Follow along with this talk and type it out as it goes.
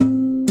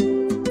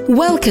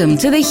Welcome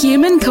to the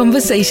Human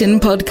Conversation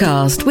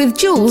Podcast with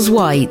Jules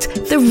White,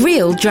 the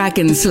real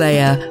dragon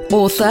slayer,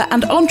 author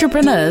and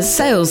entrepreneur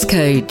sales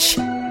coach.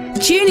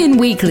 Tune in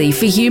weekly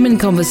for human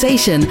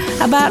conversation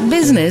about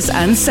business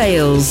and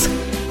sales.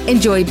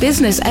 Enjoy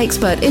business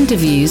expert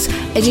interviews,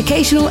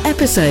 educational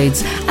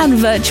episodes, and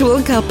virtual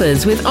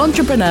cuppers with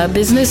entrepreneur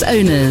business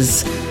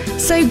owners.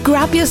 So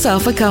grab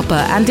yourself a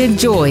cuppa and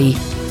enjoy.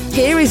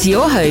 Here is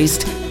your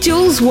host,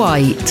 Jules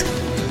White.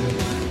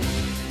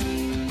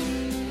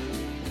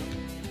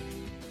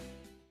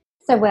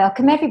 So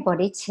welcome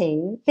everybody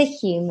to the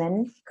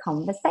Human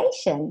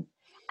Conversation.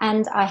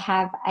 And I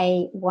have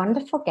a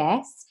wonderful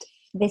guest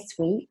this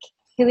week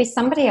who is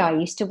somebody I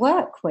used to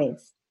work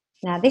with.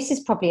 Now, this is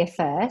probably a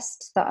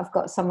first that I've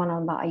got someone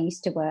on that I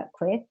used to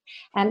work with.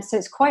 So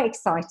it's quite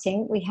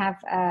exciting. We have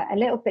a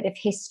little bit of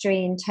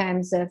history in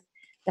terms of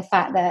the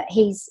fact that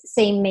he's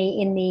seen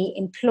me in the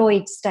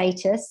employed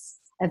status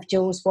of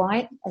Jules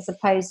White as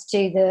opposed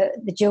to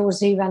the Jules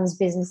who runs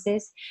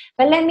businesses.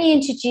 But let me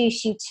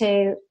introduce you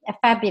to a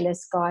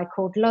fabulous guy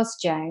called Loz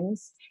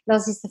Jones.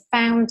 Loz is the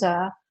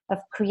founder of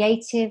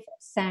Creative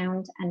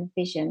Sound and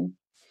Vision.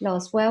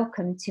 Loz,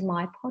 welcome to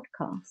my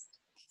podcast.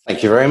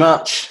 Thank you very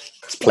much.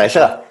 It's a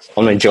pleasure.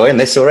 I'm enjoying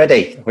this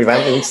already. We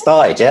haven't even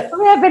started yet.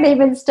 We haven't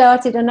even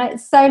started, and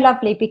it's so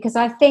lovely because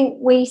I think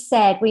we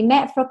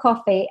met for a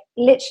coffee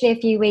literally a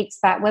few weeks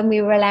back when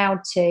we were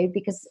allowed to,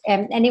 because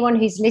anyone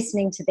who's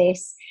listening to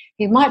this,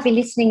 who might be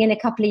listening in a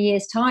couple of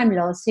years' time,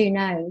 Loz, who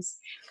knows?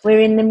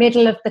 We're in the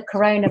middle of the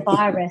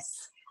coronavirus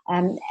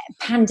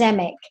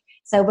pandemic.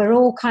 So we're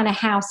all kind of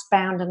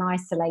housebound and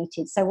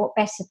isolated. So what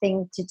better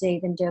thing to do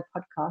than do a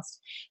podcast?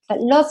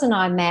 But Loz and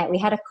I met, we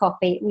had a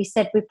coffee. We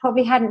said we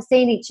probably hadn't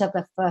seen each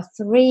other for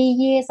 3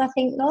 years, I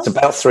think, Loz? It's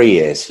about 3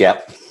 years,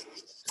 yep.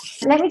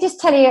 Let me just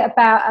tell you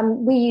about,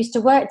 we used to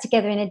work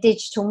together in a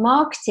digital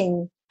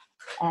marketing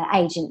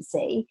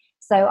agency.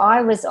 So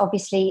I was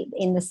obviously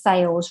in the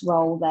sales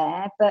role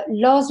there, but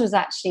Loz was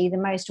actually the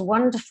most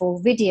wonderful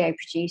video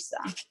producer.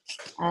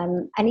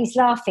 And he's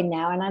laughing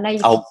now, and I know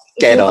you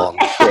get on.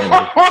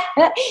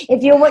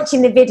 If you're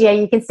watching the video,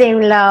 you can see him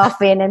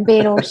laughing and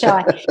being all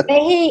shy. But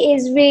he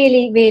is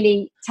really,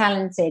 really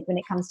talented when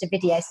it comes to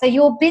video. So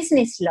your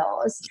business,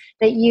 Loz,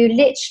 that you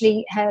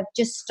literally have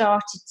just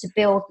started to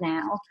build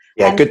now.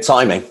 Yeah, good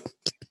timing.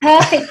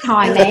 Perfect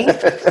timing.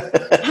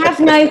 Have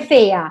no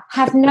fear.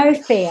 Have no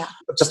fear.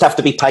 Just have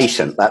to be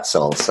patient, that's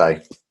all. So,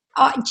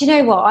 do you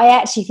know what? I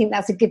actually think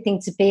that's a good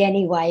thing to be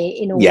anyway,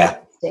 in all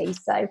honesty.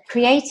 So,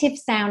 Creative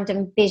Sound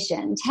and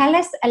Vision. Tell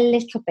us a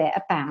little bit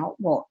about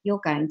what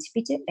you're going to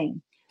be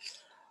doing.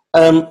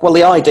 Well,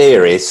 the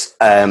idea is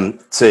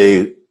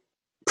to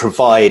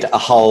provide a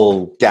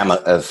whole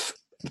gamut of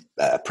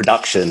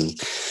production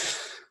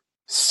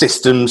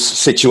systems,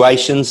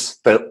 situations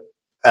that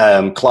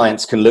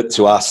clients can look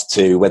to us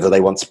to whether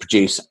they want to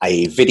produce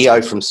a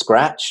video from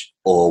scratch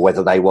or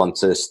whether they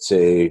want us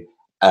to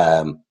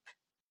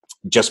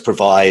just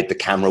provide the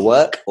camera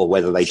work, or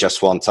whether they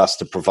just want us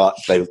to provide,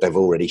 they've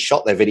already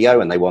shot their video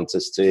and they want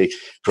us to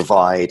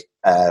provide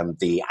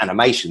the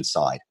animation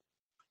side.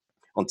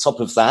 On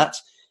top of that,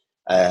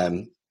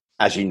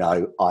 as you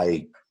know,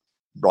 I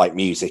write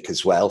music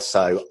as well.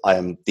 So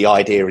the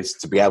idea is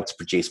to be able to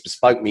produce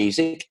bespoke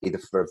music, either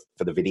for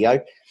the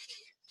video,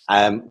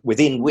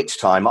 within which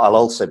time I'll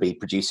also be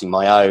producing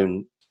my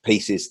own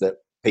pieces that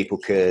people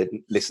could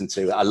listen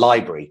to, a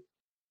library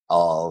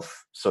of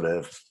sort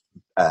of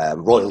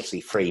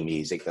royalty-free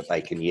music that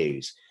they can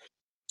use.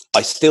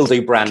 I still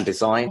do brand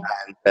design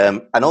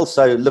and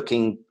also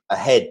looking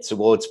ahead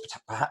towards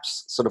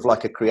perhaps sort of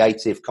like a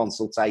creative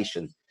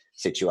consultation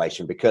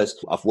situation, because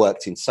I've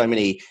worked in so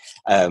many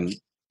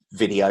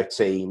video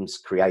teams,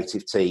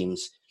 creative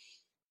teams,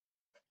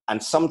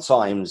 and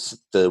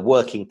sometimes the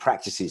working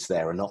practices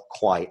there are not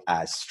quite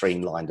as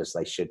streamlined as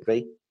they should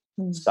be.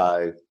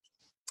 So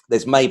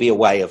there's maybe a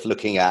way of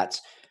looking at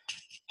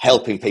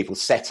helping people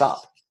set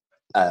up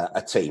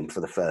a team for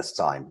the first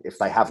time. If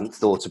they haven't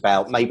thought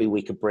about, maybe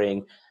we could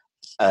bring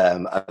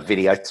a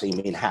video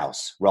team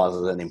in-house rather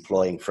than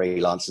employing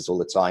freelancers all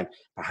the time.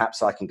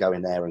 Perhaps I can go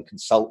in there and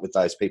consult with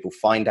those people,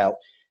 find out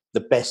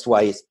the best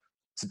ways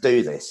to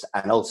do this,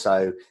 and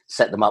also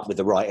set them up with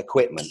the right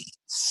equipment.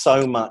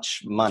 So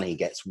much money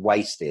gets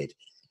wasted.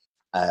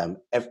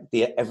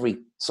 Every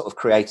sort of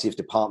creative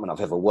department I've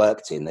ever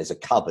worked in, there's a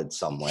cupboard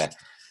somewhere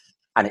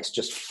and it's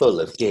just full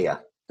of gear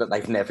that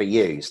they've never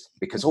used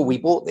because, we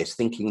bought this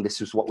thinking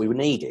this was what we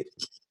needed.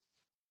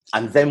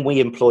 And then we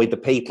employed the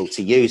people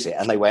to use it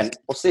and they went,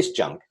 what's this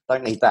junk?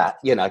 Don't need that,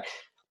 you know.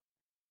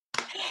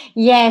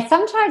 Yeah,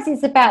 sometimes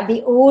it's about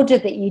the order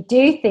that you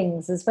do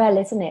things as well,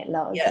 isn't it,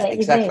 Loz? Yeah,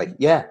 exactly.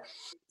 Yeah.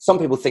 Some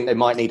people think they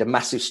might need a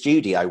massive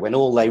studio when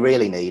all they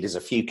really need is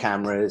a few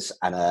cameras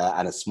and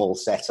a small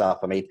setup.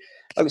 I mean,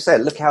 like we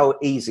said, look how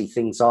easy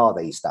things are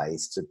these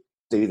days to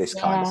do this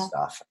kind of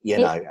stuff.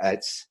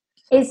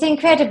 It's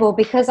incredible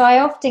because I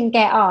often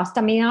get asked,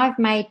 I mean, I've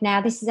made now,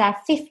 this is our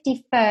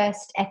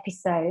 51st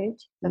episode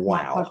of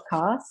my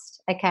podcast.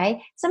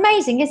 Okay. It's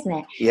amazing, isn't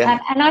it? Yeah.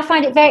 And I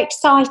find it very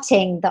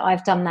exciting that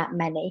I've done that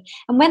many.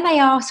 And when they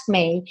ask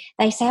me,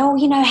 they say, oh,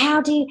 how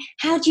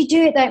do you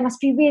do it though? It must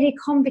be really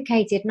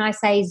complicated. And I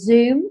say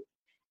Zoom,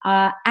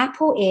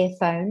 Apple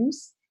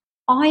earphones,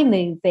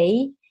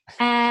 iMovie,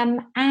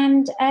 and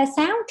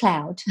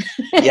SoundCloud.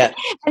 Yeah.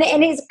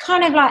 and it's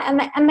kind of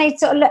like, and they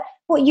sort of look,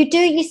 what, you do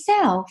it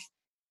yourself?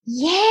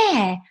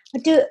 Yeah, I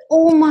do it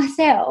all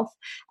myself.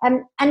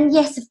 And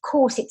yes, of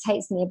course, it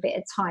takes me a bit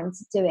of time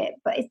to do it.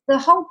 But the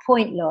whole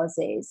point, Loz,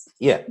 is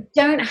you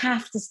don't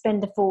have to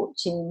spend a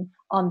fortune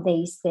on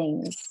these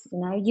things.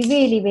 You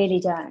really, really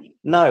don't.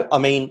 No, I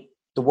mean,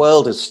 the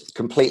world has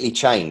completely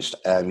changed.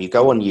 You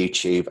go on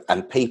YouTube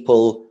and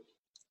people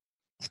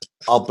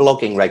are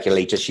blogging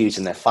regularly just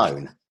using their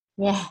phone.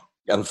 Yeah.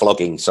 And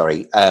vlogging,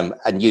 sorry,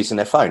 and using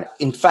their phone.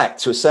 In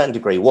fact, to a certain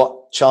degree,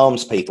 what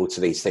charms people to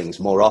these things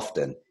more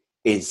often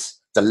is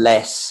the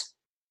less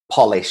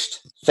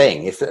polished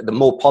thing. If the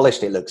more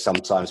polished it looks,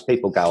 sometimes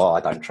people go, "Oh,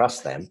 I don't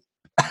trust them.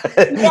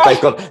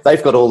 they've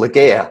got all the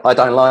gear. I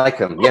don't like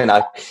them."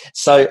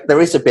 So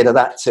there is a bit of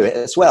that to it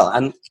as well.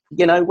 And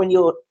when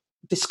you're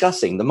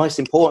discussing, the most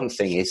important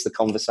thing is the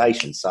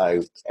conversation.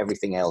 So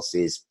everything else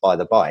is by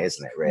the by,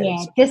 isn't it? Really?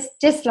 Yeah,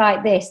 just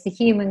like this, the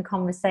human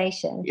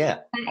conversation. Yeah,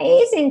 it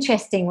is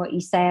interesting what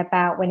you say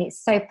about when it's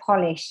so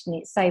polished and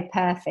it's so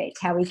perfect,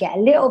 how we get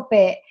a little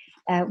bit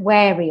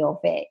wary of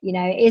it.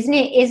 Isn't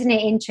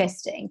it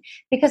interesting?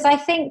 Because I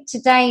think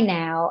today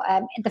now,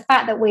 the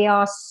fact that we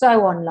are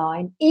so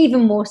online,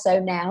 even more so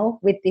now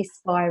with this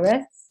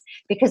virus,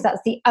 because that's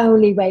the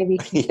only way we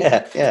can.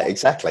 Yeah,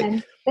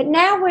 exactly. But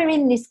now we're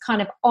in this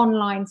kind of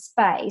online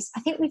space. I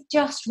think we've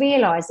just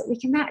realised that we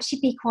can actually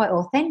be quite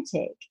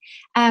authentic.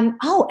 And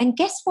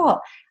guess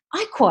what?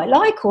 I quite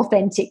like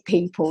authentic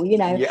people,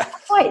 Yeah. I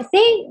quite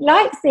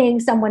like seeing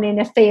someone in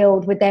a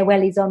field with their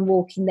wellies on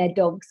walking their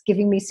dogs,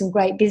 giving me some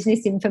great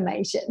business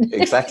information.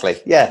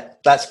 Exactly. Yeah,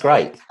 that's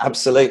great.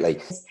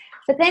 Absolutely.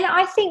 But then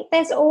I think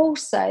there's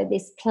also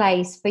this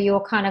place for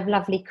your kind of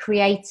lovely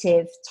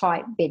creative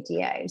type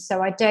video.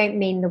 So I don't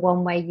mean the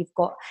one where you've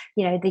got,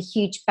 the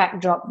huge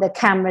backdrop, the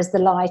cameras, the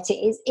light.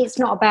 It's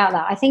not about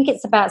that. I think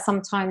it's about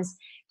sometimes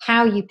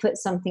how you put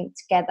something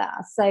together.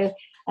 So,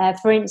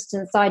 for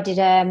instance, I did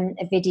a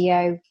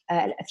video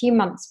a few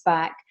months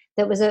back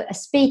that was a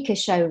speaker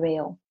show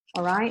reel.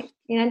 All right.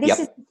 This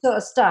is the sort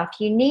of stuff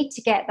you need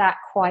to get that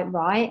quite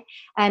right.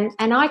 And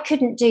I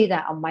couldn't do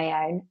that on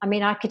my own. I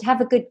mean, I could have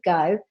a good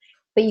go,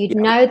 but you'd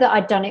know that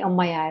I'd done it on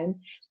my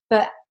own.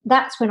 But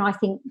that's when I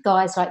think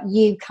guys like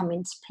you come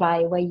into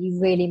play, where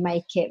you really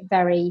make it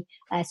very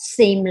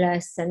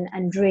seamless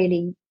and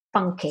really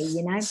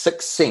funky,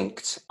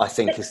 Succinct, I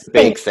think, is the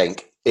big thing.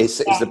 Is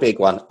the big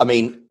one. I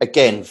mean,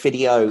 again,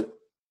 video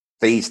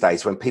these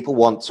days, when people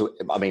want to,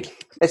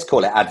 let's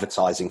call it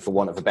advertising for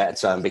want of a better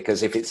term,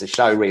 because if it's a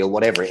show reel,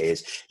 whatever it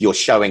is, you're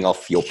showing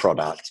off your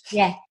product.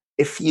 Yeah.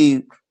 If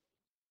you're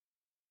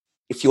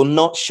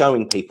not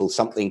showing people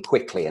something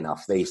quickly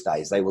enough these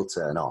days, they will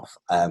turn off.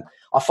 I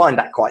find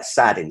that quite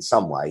sad in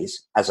some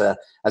ways. As a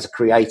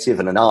creative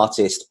and an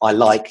artist, I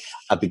like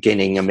a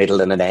beginning, a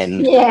middle, and an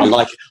end. Yeah.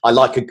 I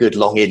like a good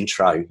long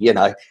intro.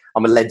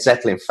 I'm a Led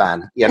Zeppelin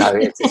fan.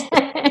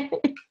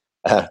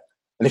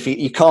 And if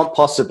you can't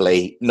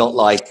possibly not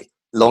like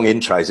long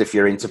intros if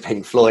you're into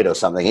Pink Floyd or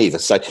something either.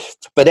 So,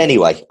 but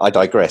anyway, I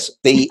digress.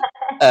 You've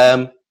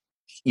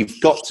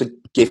got to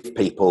give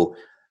people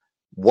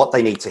what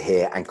they need to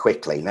hear and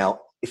quickly. Now,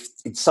 if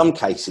in some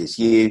cases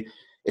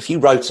if you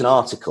wrote an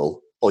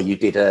article or you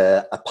did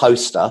a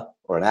poster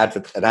or an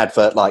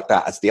advert like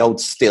that as the old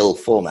still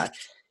format,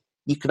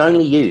 you can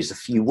only use a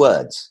few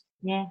words.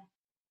 Yeah.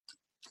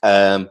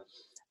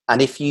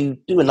 And if you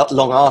do a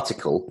long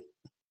article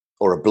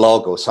or a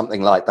blog or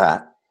something like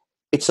that,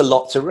 it's a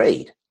lot to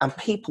read and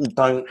people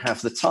don't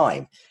have the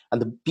time.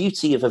 And the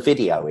beauty of a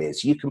video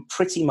is you can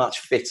pretty much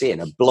fit in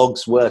a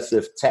blog's worth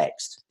of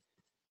text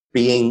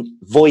being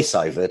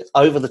voice-overed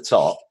over the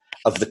top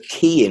of the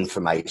key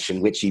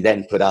information, which you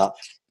then put up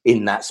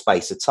in that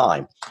space of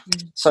time.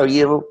 So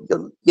you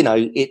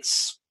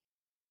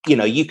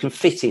can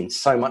fit in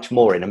so much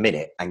more in a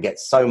minute and get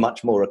so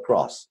much more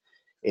across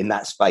in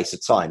that space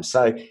of time.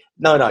 So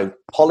no,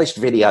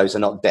 polished videos are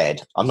not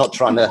dead. I'm not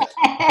trying to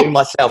do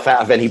myself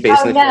out of any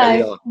business.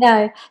 No.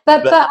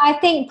 But I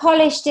think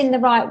polished in the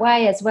right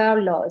way as well,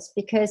 Loz,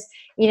 because,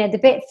 the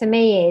bit for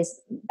me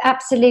is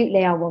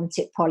absolutely I want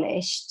it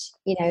polished,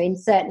 in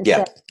certain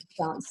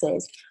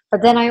circumstances.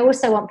 But then I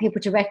also want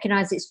people to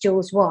recognise it's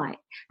Jules White.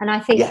 And I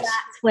think that's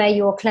where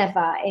you're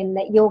clever, in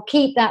that you'll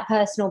keep that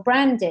personal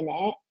brand in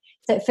it.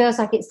 So it feels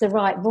like it's the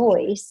right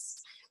voice.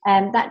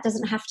 That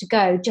doesn't have to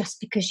go just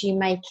because you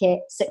make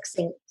it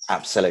succinct.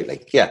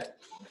 Absolutely. Yeah.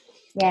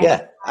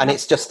 And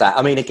it's just that.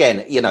 I mean,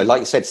 again, like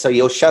you said, so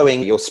you're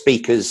showing your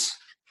speakers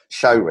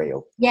show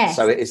reel. Yeah.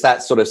 So is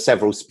that sort of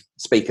several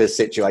speakers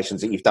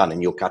situations that you've done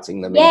and you're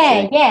cutting them?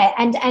 Yeah.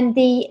 And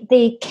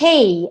the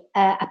key,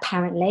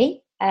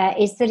 apparently,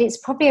 is that it's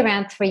probably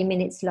around 3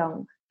 minutes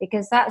long,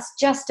 because that's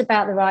just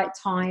about the right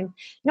time,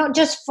 not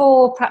just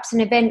for perhaps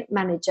an event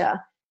manager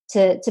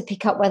to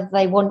pick up whether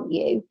they want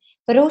you,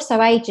 but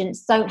also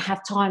agents don't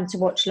have time to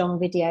watch long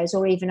videos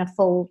or even a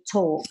full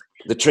talk.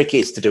 The trick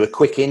is to do a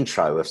quick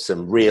intro of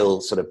some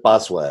real sort of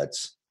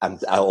buzzwords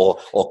and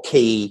or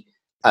key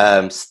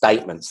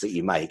statements that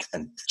you make,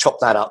 and chop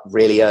that up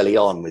really early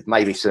on with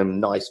maybe some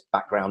nice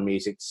background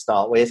music to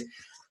start with,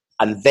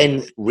 and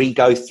then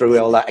re-go through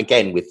all that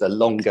again with the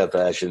longer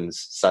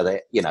versions, so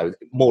that, you know,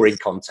 more in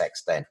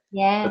context then.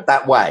 Yeah. But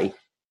that way,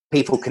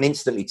 people can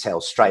instantly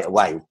tell straight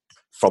away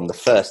from the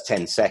first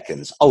 10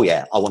 seconds, oh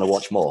yeah, I want to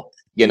watch more,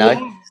 you know?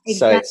 Yeah,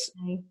 exactly.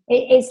 So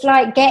it's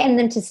like getting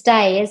them to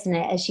stay, isn't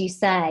it, as you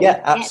say?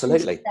 Yeah,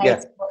 absolutely. Yeah.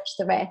 To watch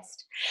the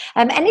rest.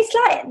 And it's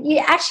like,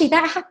 actually,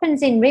 that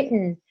happens in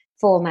written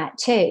format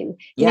too.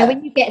 You know,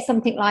 when you get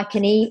something like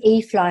an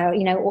e-flyer,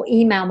 you know, or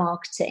email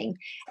marketing,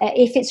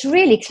 if it's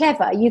really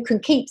clever, you can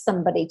keep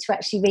somebody to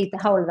actually read the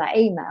whole of that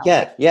email.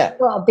 Yeah. It's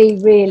got to be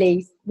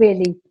really,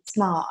 really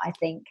smart, I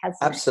think.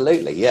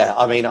 Absolutely. Yeah.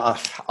 I mean,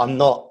 I'm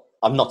not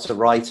a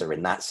writer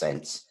in that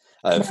sense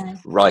of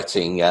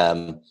writing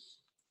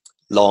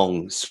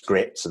long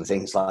scripts and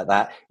things like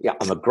that. Yeah,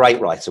 I'm a great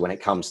writer when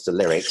it comes to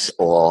lyrics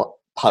or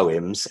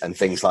poems and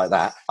things like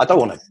that. I don't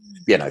want to,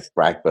 you know,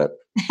 brag, but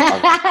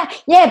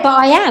yeah, but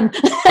I am.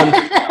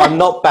 I'm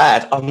not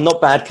bad. I'm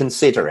not bad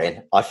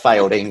considering I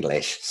failed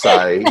English.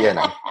 So, you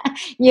know.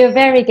 You're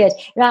very good.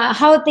 Now,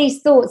 hold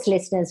these thoughts,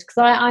 listeners, because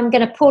I'm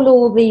going to pull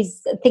all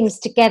these things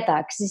together,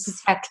 because this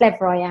is how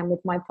clever I am with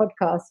my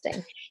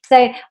podcasting.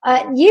 So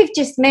you've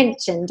just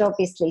mentioned,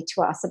 obviously,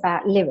 to us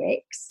about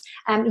lyrics.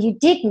 You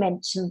did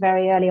mention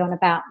very early on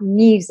about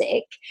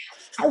music.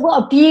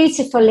 What a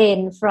beautiful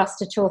in for us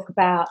to talk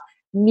about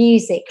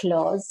music,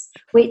 Loz,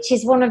 which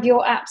is one of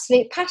your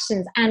absolute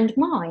passions and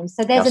mine.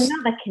 So there's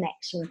another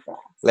connection for us.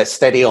 Let's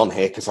steady on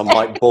here, because I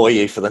might bore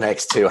you for the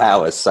next 2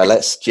 hours. So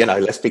let's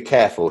be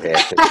careful here.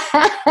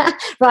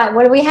 Right.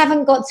 Well, we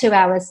haven't got 2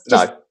 hours.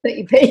 Just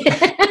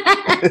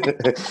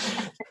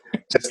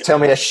Just tell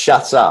me to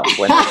shut up.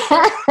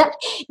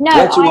 No.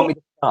 Where do you want me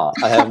to start?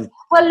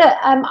 Well, look,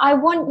 I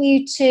want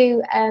you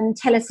to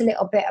tell us a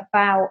little bit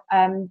about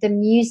the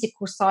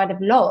musical side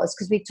of Loz,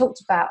 because we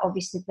talked about,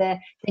 obviously, the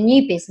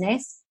new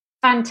business.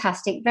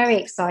 Fantastic, very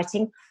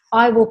exciting.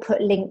 I will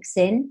put links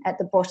in at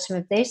the bottom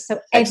of this. So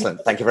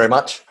excellent. Thank you very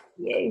much.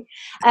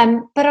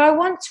 But I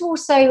want to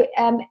also,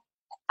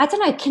 I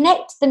don't know,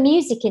 connect the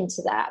music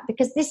into that,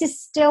 because this is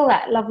still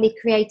that lovely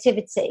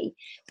creativity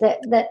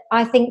that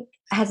I think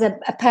has a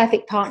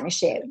perfect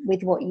partnership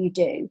with what you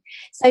do.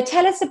 So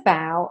tell us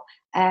about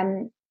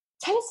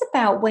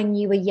when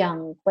you were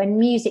young, when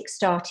music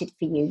started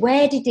for you.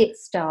 Where did it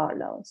start,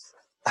 Loz?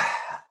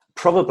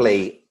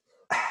 Probably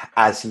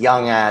as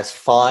young as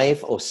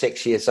 5 or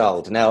 6 years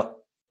old. Now,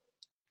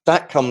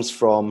 that comes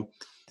from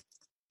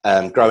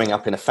growing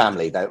up in a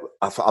family that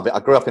I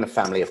grew up in a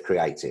family of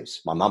creatives.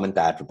 My mum and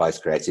dad were both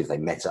creative. They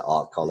met at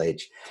art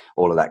college,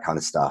 all of that kind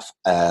of stuff.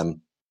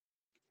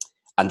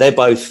 And they're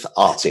both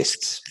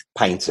artists,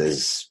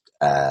 painters.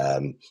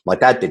 My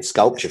dad did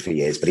sculpture for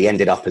years, but he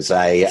ended up as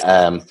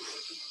a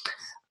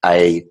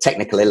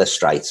technical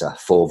illustrator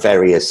for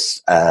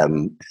various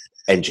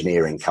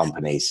engineering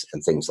companies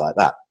and things like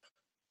that.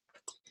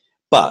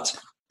 But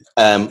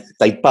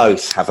they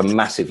both have a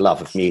massive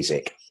love of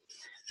music.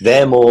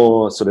 They're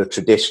more sort of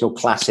traditional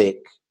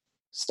classic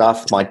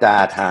stuff. My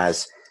dad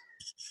has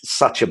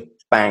such a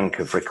bank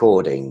of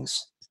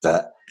recordings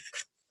that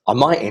I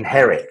might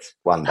inherit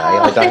one day.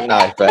 I don't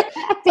know, but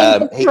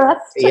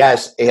he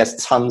has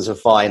tons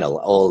of vinyl,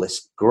 all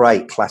this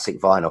great classic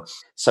vinyl.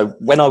 So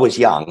when I was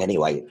young,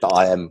 anyway,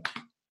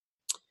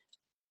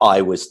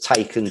 I was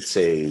taken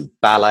to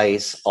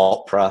ballets,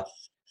 opera,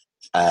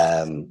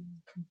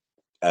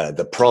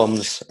 the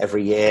proms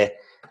every year.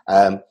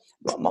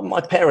 My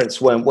parents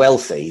weren't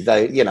wealthy.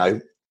 They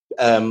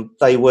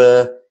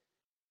were,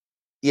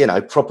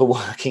 proper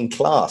working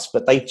class,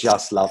 but they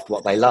just loved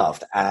what they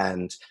loved.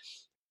 And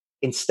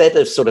instead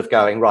of sort of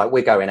going, right,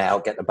 we're going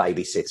out, get the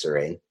babysitter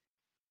in,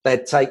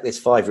 they'd take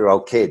this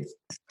 5-year-old kid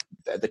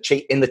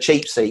in the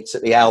cheap seats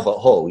at the Albert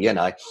Hall,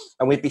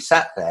 and we'd be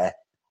sat there,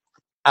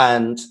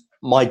 and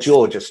my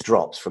jaw just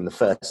drops from the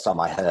first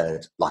time I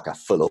heard like a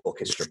full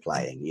orchestra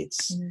playing.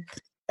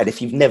 And if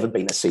you've never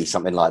been to see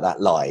something like that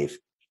live,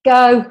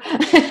 go.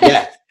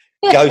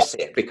 Go see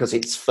it, because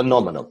it's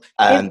phenomenal.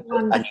 And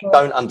you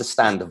don't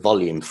understand the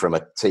volume from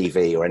a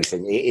TV or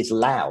anything. It is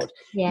loud.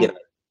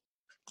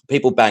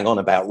 People bang on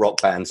about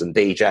rock bands and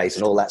DJs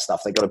and all that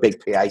stuff. They've got a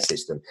big PA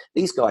system.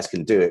 These guys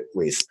can do it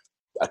with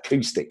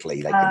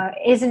acoustically.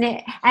 Isn't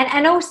it?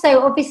 And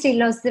also, obviously,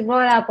 Loz, the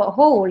Royal Albert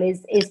Hall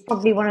is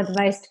probably one of the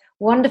most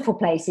wonderful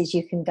places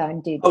you can go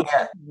and do this. Oh,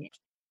 yeah.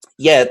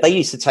 Yeah, they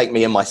used to take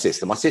me and my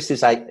sister. My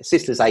sister's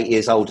 8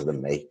 years older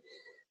than me.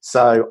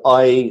 So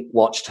I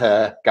watched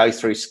her go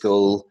through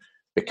school,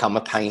 become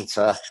a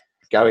painter,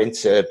 go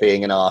into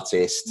being an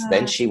artist. Oh.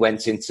 Then she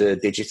went into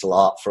digital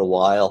art for a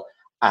while,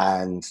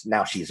 and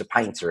now she's a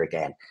painter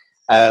again.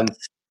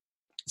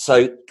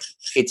 so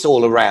it's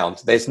all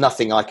around. There's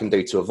nothing I can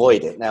do to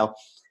avoid it. Now,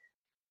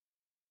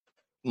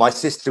 my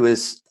sister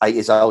was 8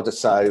 years older,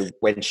 so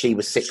when she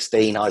was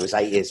 16, I was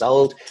 8 years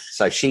old.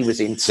 So she was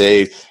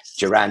into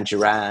Duran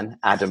Duran,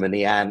 Adam and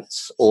the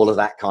Ants, all of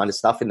that kind of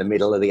stuff in the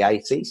middle of the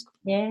 80s.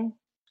 Yeah.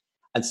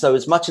 And so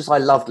as much as I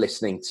loved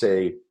listening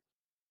to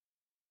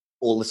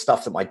all the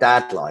stuff that my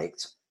dad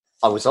liked,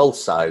 I was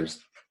also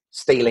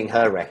stealing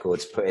her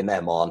records, putting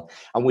them on,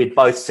 and we'd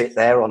both sit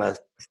there on a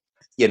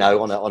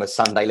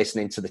Sunday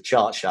listening to the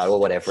chart show or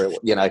whatever, and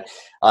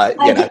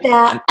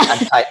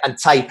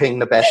taping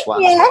the best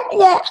ones.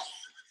 Yeah.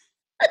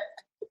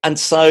 And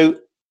so,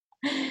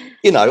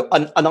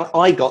 and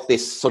I got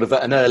this sort of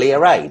at an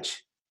earlier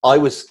age. I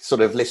was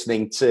sort of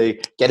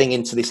getting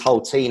into this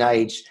whole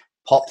teenage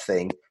pop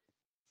thing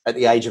at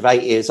the age of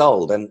 8 years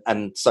old.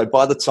 And so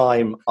by the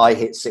time I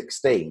hit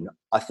 16,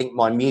 I think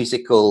my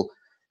musical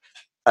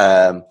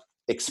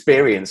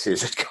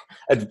experiences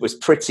was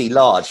pretty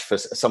large for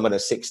someone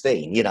at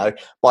 16.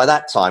 By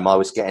that time I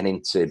was getting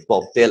into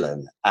Bob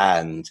Dylan,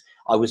 and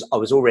I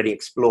was already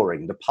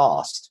exploring the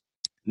past,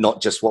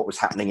 not just what was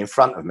happening in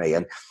front of me.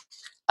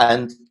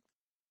 And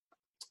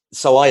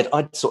so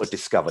I'd sort of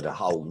discovered a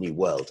whole new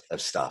world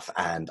of stuff,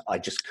 and I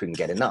just couldn't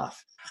get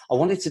enough. I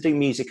wanted to do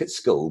music at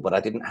school, but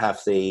I didn't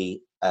have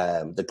the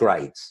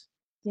grades.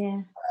 Yeah.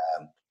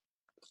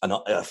 And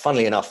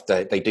funnily enough,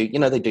 they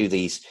do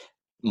these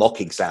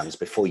mock exams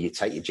before you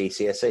take your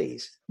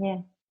GCSEs. Yeah.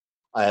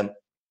 I'm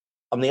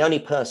the only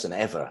person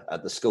ever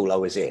at the school I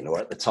was in, or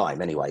at the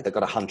time anyway, that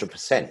got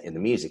 100% in the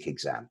music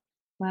exam.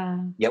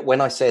 Wow. Yet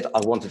when I said I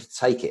wanted to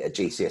take it at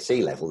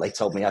GCSE level, they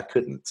told me I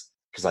couldn't,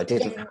 because I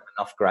didn't have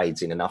enough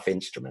grades in enough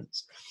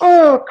instruments.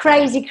 Oh,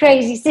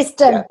 crazy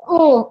system. Yeah.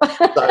 Oh.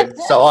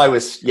 so I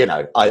was,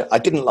 I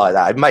didn't like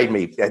that.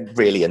 It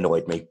really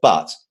annoyed me.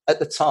 But at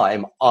the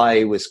time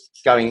I was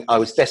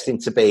destined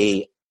to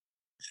be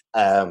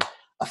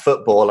a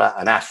footballer,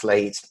 an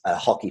athlete, a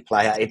hockey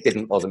player. It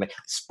didn't bother me.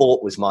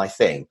 Sport was my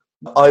thing.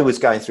 I was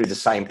going through the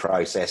same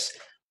process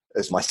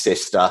as my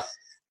sister,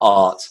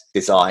 art,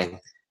 design.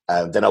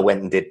 Then I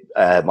went and did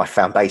my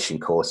foundation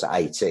course at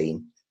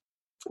 18,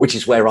 which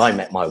is where I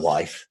met my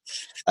wife.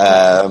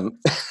 So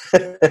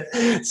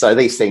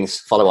these things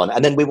follow on.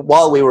 And then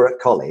while we were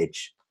at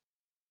college,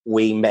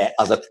 we met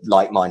other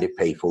like-minded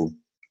people,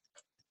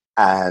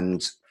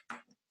 and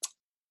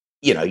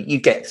you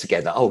get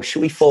together. Oh,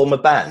 should we form a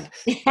band?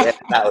 Yeah,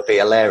 that would be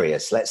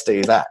hilarious. Let's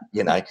do that.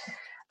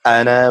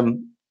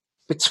 And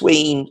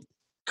between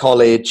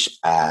college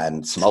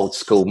and some old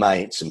school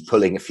mates and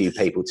pulling a few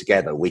people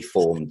together, we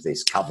formed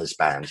this covers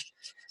band,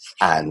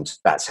 and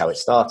that's how it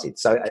started.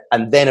 So,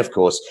 and then of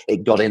course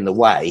it got in the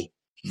way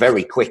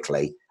very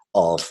quickly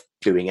of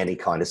doing any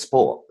kind of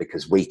sport,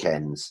 because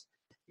weekends,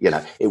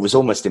 it was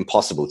almost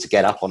impossible to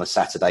get up on a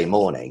Saturday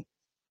morning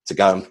to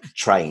go and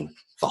train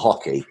for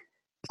hockey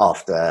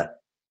after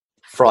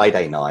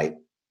Friday night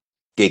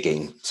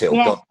gigging till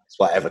God knows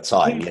whatever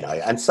time,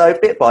 And so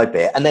bit by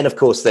bit, and then of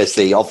course there's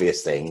the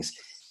obvious things.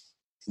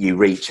 You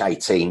reach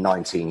 18,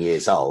 19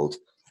 years old,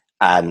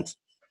 and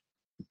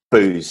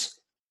booze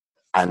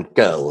and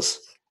girls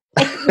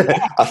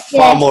are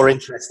far more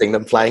interesting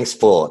than playing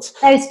sports.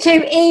 Those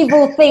two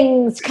evil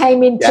things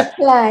came into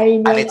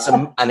play.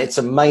 And it's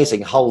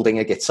amazing holding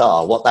a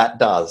guitar, what that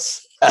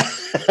does.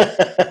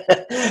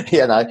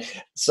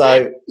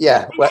 So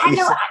yeah.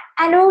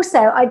 And also,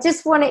 I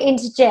just want to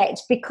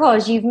interject,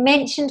 because you've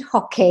mentioned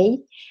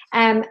hockey,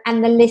 and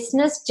the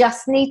listeners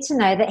just need to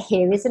know that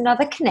here is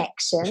another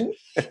connection,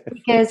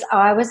 because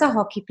I was a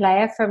hockey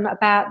player from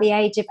about the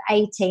age of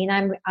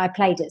 18. I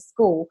played at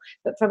school,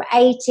 but from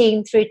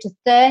 18 through to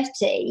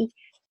 30,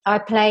 I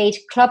played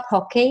club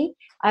hockey,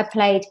 I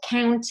played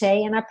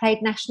county, and I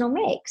played national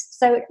mixed.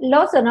 So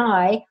Loz and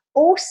I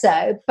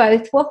also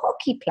both were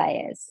hockey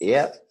players.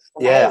 Yeah.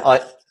 Yeah.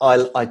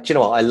 I do you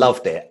know what? I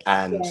loved it.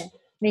 And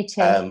me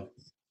too.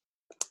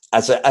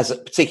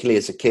 Particularly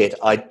as a kid,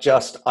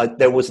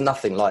 there was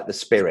nothing like the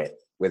spirit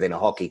within a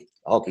hockey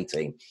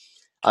team.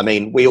 I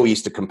mean, we all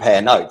used to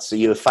compare notes. So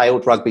you're a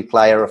failed rugby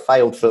player, a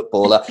failed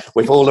footballer.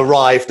 We've all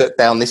arrived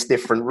down this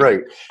different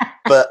route.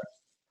 But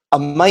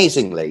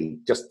amazingly,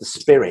 just the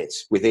spirit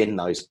within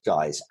those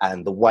guys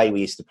and the way we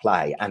used to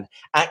play. And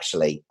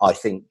actually, I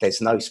think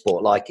there's no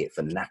sport like it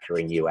for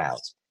knackering you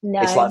out. No,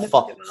 it's like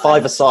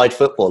five-a-side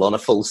football on a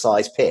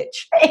full-size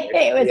pitch.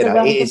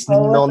 It is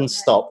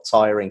non-stop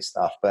tiring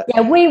stuff. But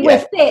we were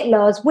fit,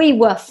 Loz. We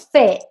were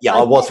fit. Yeah,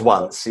 I was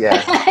once.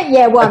 Yeah,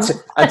 yeah, once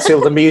until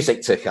the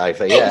music took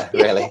over. Yeah,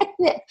 really.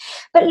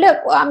 But look,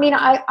 I mean,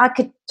 I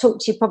could talk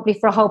to you probably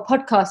for a whole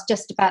podcast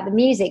just about the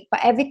music,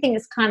 but everything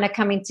is kind of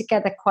coming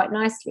together quite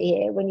nicely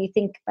here when you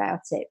think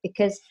about it,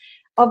 because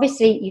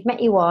obviously you've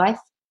met your wife.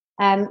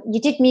 You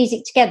did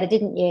music together,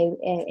 didn't you?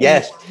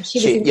 Yes.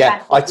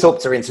 Yeah, I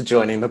talked her into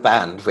joining the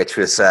band, which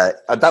was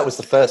that was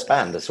the first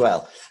band as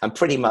well. And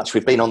pretty much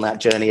we've been on that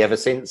journey ever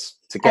since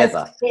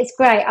together. It's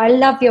great. I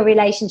love your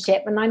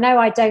relationship, and I know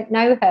I don't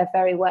know her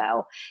very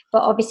well,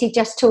 but obviously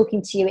just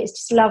talking to you, it's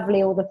just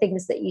lovely, all the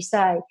things that you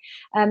say.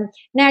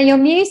 Now, your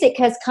music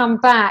has come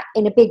back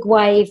in a big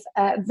wave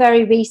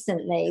very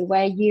recently,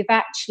 where you've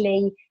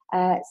actually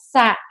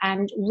sat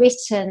and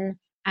written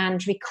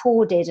and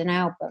recorded an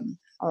album.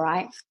 All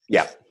right.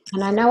 Yeah.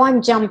 And I know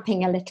I'm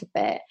jumping a little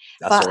bit,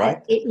 That's but all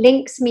right. It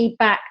links me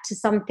back to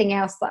something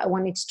else that I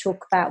wanted to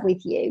talk about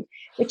with you,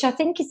 which I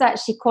think is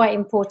actually quite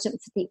important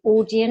for the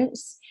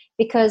audience,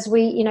 because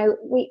we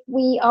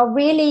are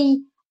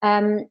really,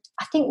 I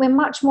think we're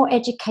much more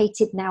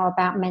educated now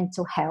about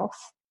mental health,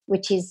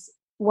 which is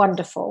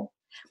wonderful.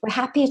 We're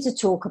happier to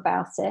talk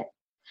about it.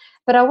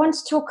 But I want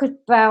to talk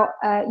about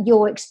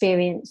your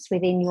experience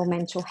within your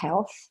mental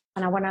health.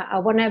 And I want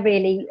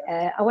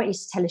you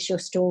to tell us your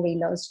story,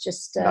 Loz.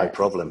 Just no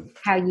problem.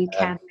 How you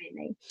can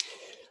really.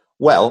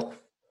 Well,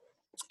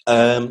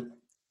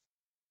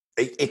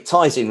 it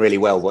ties in really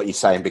well what you're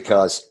saying,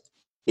 because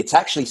it's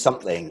actually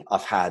something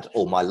I've had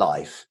all my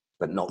life,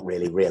 but not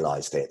really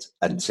realised it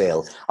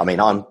until. I mean,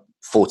 I'm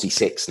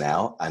 46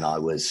 now, and I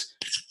was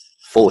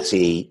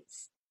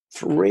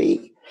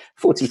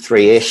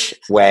 43-ish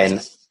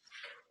when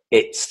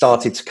it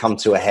started to come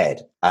to a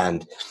head,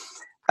 and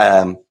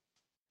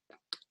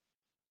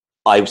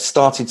I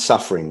started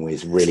suffering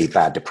with really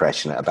bad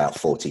depression at about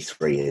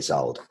 43 years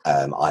old.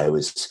 I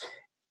was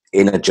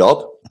in a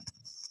job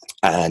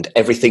and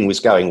everything was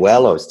going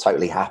well. I was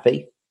totally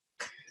happy.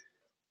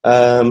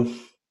 And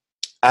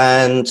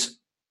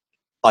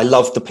I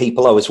loved the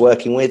people I was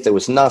working with. There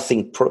was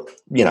nothing,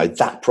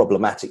 that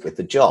problematic with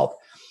the job.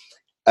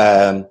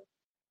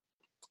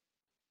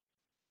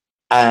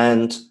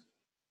 And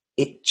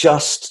it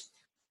just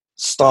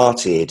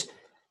started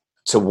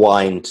to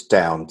wind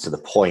down to the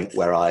point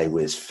where I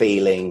was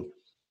feeling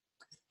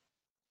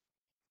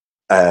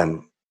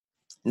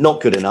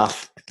not good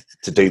enough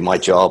to do my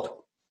job.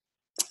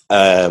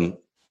 I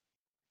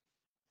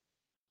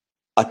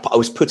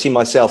was putting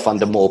myself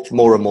under more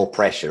and more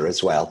pressure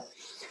as well.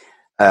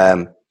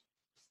 And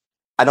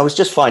I was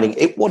just finding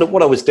it.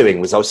 What I was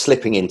doing was I was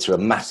slipping into a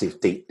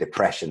massive, deep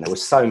depression. There were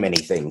so many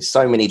things,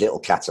 so many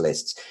little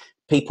catalysts.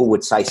 People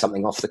would say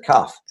something off the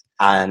cuff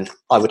and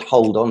I would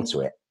hold on to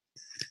it.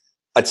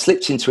 I'd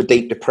slipped into a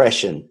deep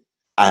depression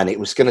and it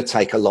was going to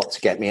take a lot to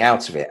get me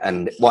out of it.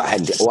 And what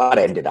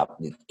ended up,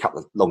 a couple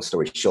of long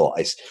stories short,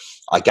 is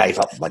I gave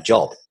up my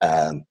job.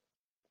 I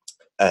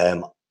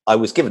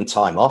was given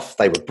time off.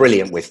 They were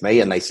brilliant with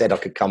me and they said I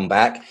could come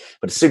back.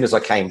 But as soon as I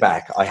came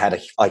back,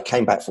 I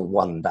came back for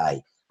one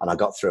day and I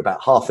got through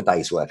about half a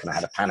day's work and I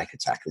had a panic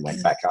attack and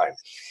went back home.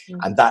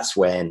 And that's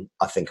when,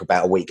 I think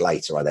about a week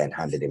later, I then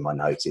handed in my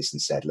notice and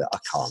said, look, I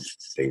can't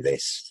do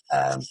this.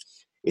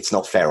 It's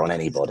not fair on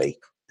anybody.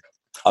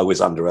 I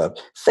was under a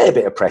fair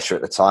bit of pressure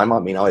at the time. I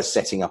mean, I was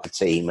setting up a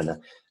team and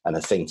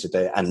a thing to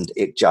do, and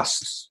it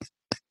just,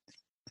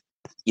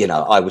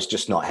 I was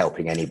just not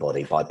helping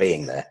anybody by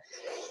being there.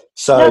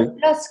 So,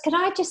 Loz, can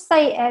I just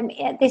say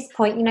at this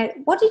point,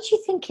 what did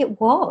you think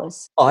it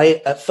was?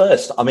 At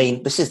first,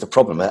 this is the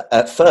problem.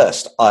 At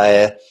first,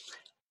 I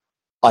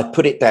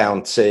put it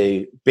down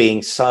to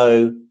being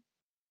so.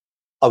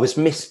 I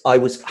wasn't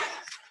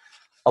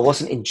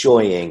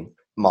enjoying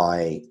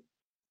my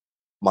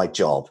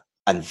job.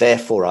 And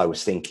therefore, I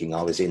was thinking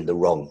I was in the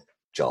wrong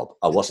job.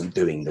 I wasn't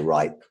doing the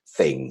right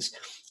things.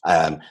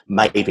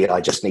 Maybe I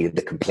just needed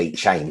a complete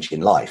change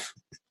in life.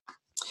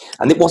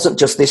 And it wasn't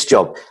just this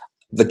job.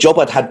 The job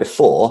I'd had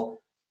before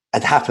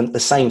had happened, the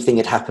same thing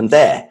had happened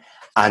there.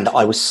 And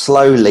I was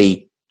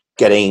slowly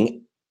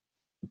getting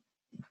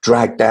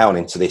dragged down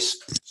into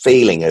this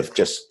feeling of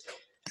just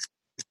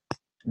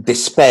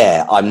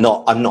despair. I'm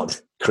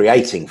not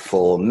creating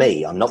for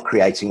me. I'm not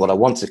creating what I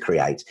want to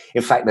create.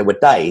 In fact, there were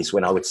days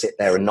when I would sit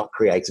there and not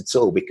create at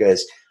all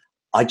because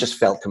I just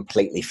felt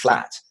completely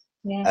flat.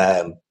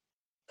 Yeah.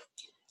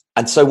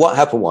 And so what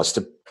happened was,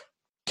 to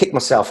kick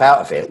myself out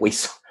of it,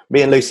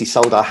 me and Lucy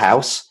sold our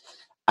house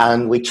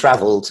and we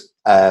traveled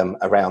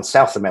around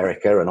South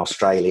America and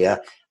Australia.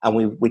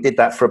 And we did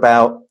that for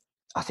about,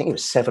 I think it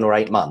was 7 or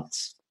 8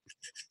 months.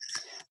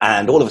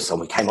 And all of a sudden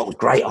we came up with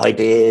great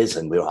ideas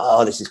and we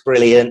were, this is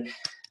brilliant.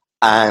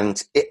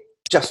 And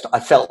I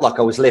felt like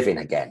I was living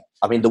again.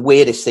 I mean, the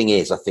weirdest thing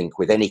is, I think,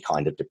 with any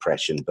kind of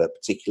depression, but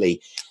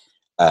particularly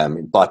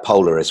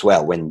bipolar as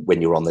well,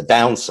 when you're on the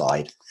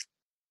downside,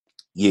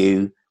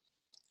 you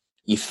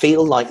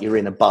feel like you're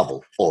in a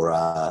bubble or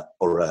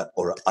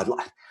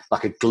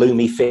like a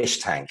gloomy fish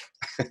tank,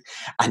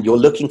 and you're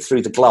looking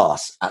through the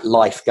glass at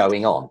life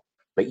going on,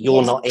 but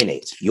you're not in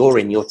it. You're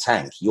in your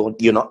tank.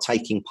 You're not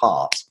taking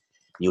part.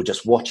 You're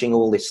just watching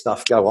all this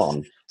stuff go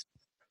on,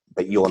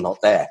 but you're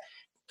not there.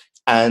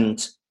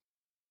 And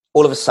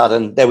all of a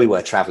sudden, there we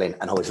were traveling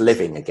and I was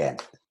living again.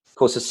 Of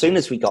course, as soon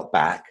as we got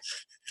back,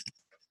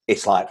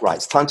 it's like, right,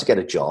 it's time to get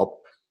a job.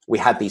 We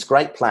had these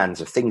great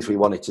plans of things we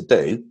wanted to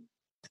do.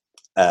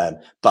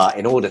 But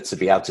in order to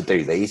be able to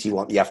do these,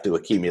 you have to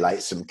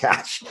accumulate some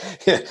cash.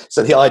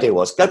 So the idea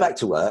was go back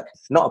to work,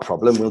 not a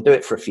problem. We'll do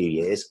it for a few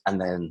years,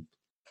 and then,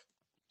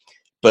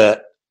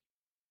 but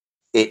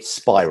it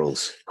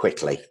spirals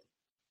quickly,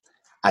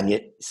 and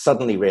you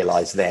suddenly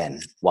realize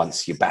then,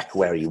 once you're back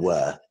where you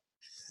were,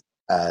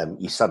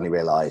 you suddenly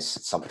realize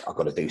something. I've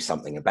got to do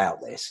something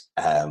about this.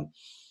 And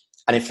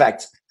in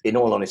fact, in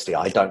all honesty,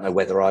 I don't know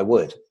whether I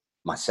would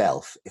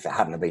myself if it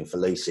hadn't have been for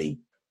Lucy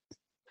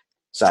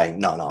saying,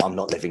 no, I'm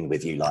not living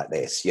with you like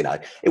this. I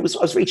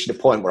was reaching a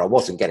point where I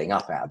wasn't getting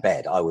up out of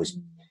bed. I was,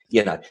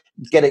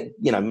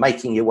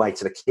 making your way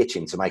to the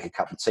kitchen to make a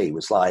cup of tea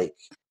was like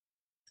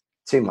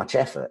too much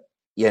effort,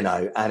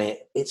 and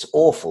it's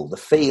awful. The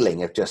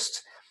feeling of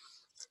just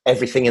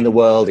everything in the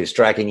world is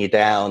dragging you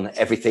down,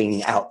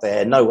 everything out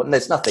there.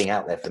 There's nothing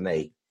out there for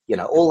me,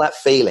 all that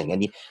feeling,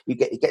 and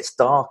it gets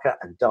darker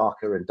and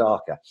darker and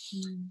darker.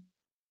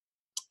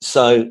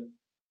 So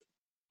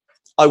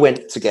I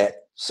went to get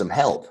some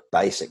help,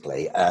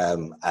 basically.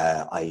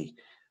 I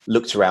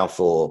looked around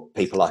for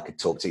people I could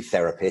talk to,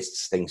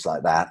 therapists, things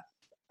like that.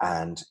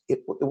 And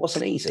it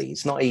wasn't easy.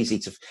 It's not easy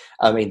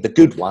the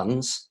good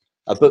ones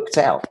are booked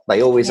out.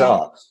 They always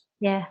are.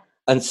 Yeah.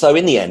 And so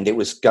in the end, it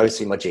was go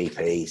see my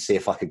GP, see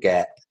if I could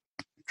get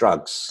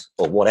drugs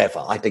or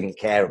whatever. I didn't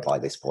care by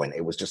this point.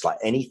 It was just like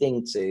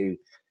anything to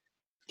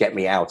get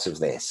me out of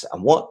this.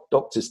 And what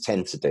doctors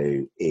tend to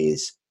do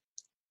is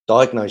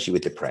diagnose you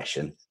with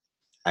depression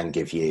and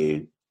give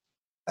you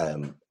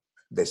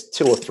there's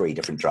 2 or 3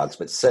 different drugs,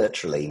 but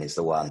sertraline is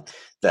the one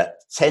that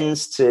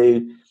tends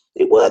to,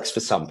 it works for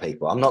some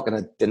people. I'm not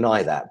going to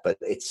deny that, but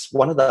it's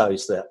one of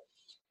those that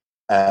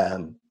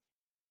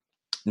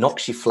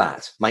knocks you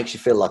flat, makes you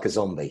feel like a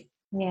zombie.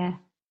 Yeah.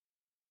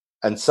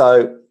 And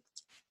so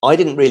I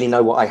didn't really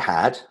know what I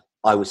had.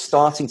 I was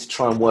starting to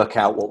try and work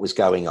out what was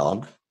going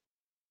on.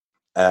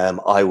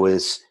 I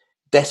was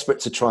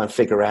desperate to try and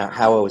figure out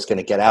how I was going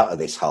to get out of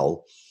this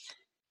hole.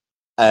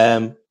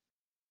 And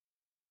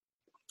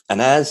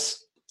as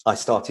I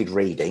started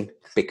reading,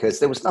 because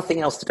there was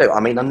nothing else to do. I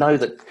mean, I know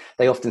that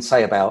they often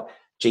say about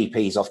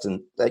GPs,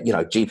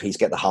 GPs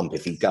get the hump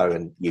if you go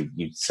and you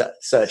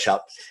search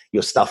up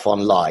your stuff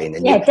online.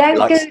 And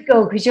don't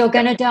Google because you're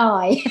going to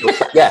die.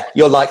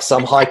 You're like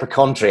some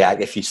hypochondriac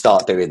if you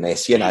start doing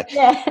this,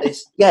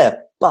 Yeah.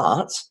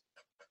 But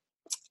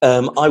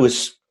I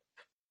was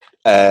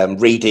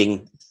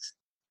reading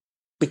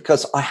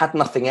because I had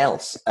nothing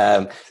else.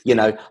 Your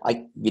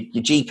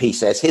GP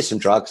says, here's some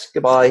drugs,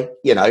 goodbye,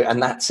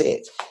 and that's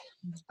it.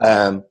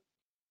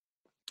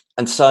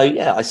 And so,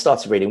 I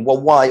started reading,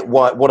 well, why,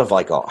 what have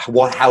I got?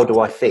 How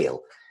do I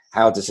feel?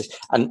 How does this,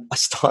 and I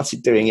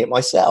started doing it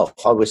myself.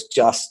 I was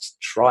just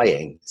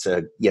trying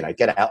to,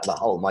 get out of the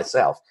hole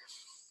myself.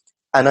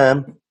 And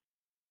I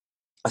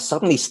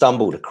suddenly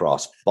stumbled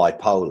across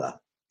bipolar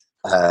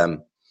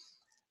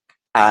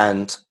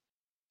and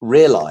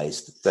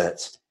realized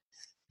that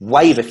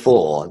way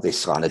before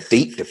this kind of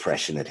deep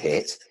depression had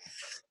hit,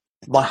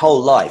 my whole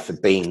life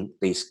had been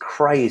these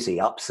crazy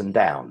ups and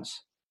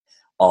downs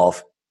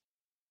of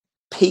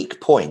peak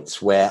points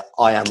where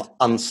I am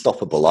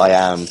unstoppable. I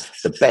am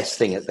the best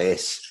thing at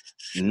this.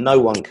 No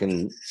one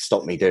can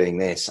stop me doing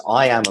this.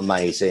 I am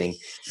amazing.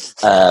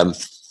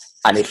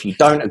 And if you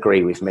don't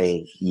agree with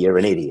me, you're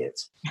an idiot.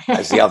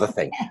 That's the other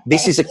thing.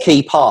 This is a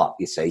key part,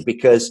 you see,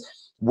 because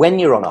when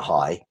you're on a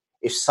high,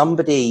 if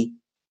somebody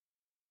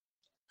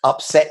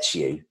upsets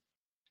you,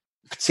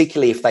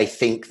 particularly if they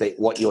think that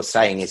what you're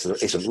saying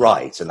isn't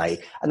right, and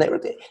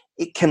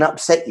it can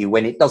upset you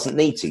when it doesn't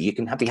need to. You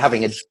can be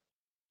having a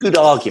good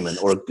argument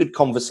or a good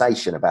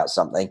conversation about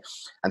something,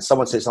 and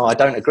someone says, "Oh, I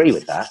don't agree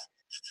with that,"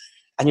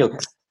 and you're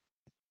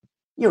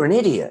an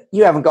idiot.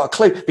 You haven't got a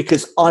clue,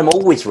 because I'm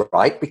always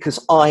right, because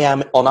I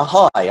am on a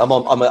high. I'm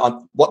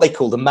what they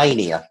call the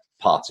mania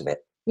part of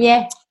it.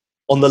 Yeah.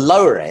 On the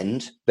lower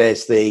end,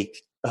 there's the,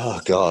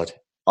 oh God,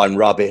 I'm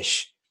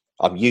rubbish.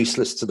 I'm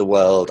useless to the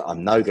world.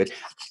 I'm no good.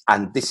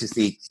 And this is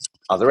the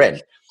other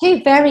end.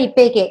 2 very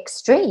big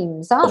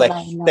extremes, aren't they?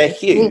 They're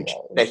huge.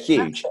 Really? They're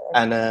huge.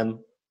 And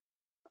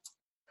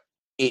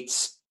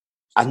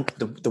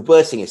the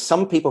worst thing is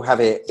some people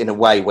have it in a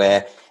way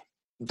where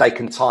they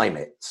can time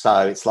it.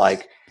 So it's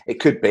like,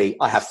 it could be,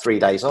 I have 3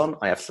 days on,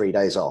 I have 3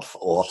 days off,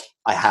 or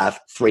I have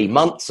 3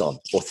 months on,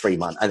 or 3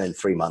 months, and then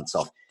 3 months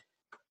off.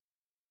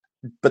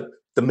 But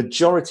the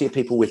majority of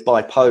people with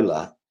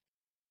bipolar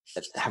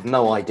have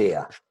no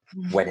idea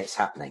when it's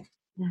happening,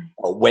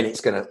 or when it's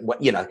going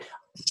to,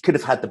 could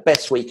have had the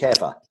best week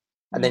ever,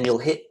 and then you'll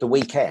hit the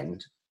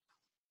weekend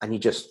and you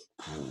just,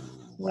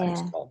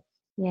 it's gone.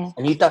 Yeah.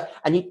 And you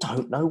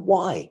don't know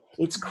why.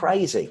 It's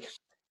crazy.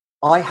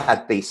 I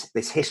had this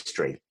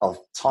history of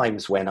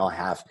times when I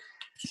have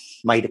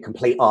made a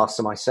complete arse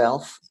of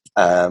myself,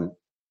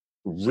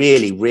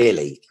 really,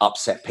 really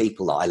upset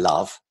people that I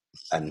love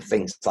and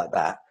things like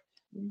that.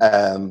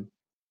 And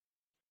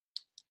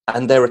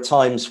there are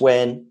times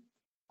when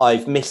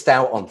I've missed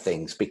out on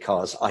things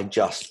because I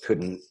just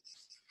couldn't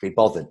be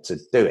bothered to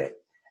do it,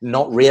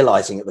 not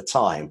realizing at the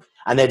time,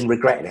 and then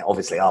regretting it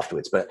obviously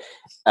afterwards. But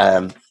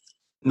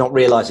not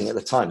realizing at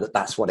the time that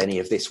that's what any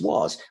of this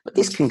was. But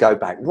this can go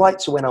back right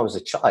to when I was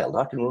a child.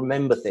 I can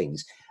remember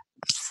things,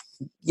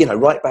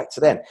 right back to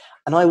then.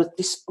 And I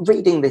was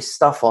reading this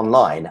stuff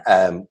online.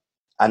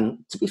 And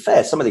to be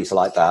fair, some of these are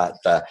like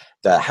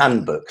the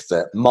handbook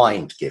that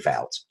Mind give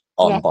out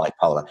on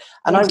bipolar.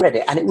 And I read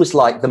it, and it was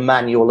like the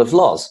manual of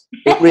Loz.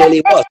 It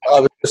really was. I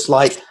was just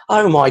like,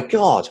 oh my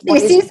God.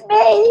 This is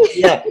me.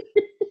 Yeah.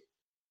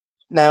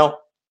 Now,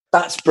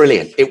 that's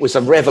brilliant. It was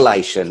a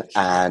revelation,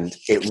 and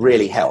it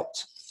really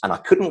helped. And I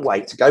couldn't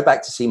wait to go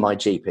back to see my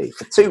GP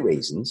for two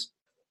reasons.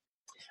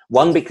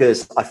 One,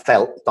 because I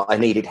felt that I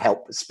needed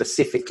help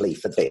specifically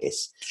for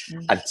this.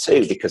 And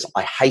two, because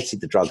I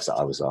hated the drugs that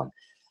I was on.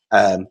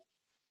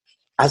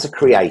 As a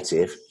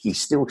creative, you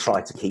still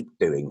try to keep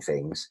doing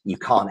things. You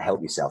can't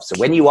help yourself. So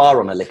when you are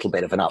on a little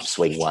bit of an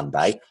upswing one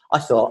day, I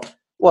thought,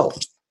 well,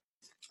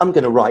 I'm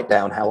going to write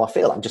down how I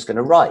feel. I'm just going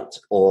to write.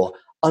 Or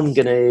I'm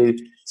going to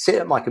sit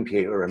at my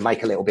computer and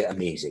make a little bit of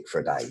music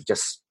for a day.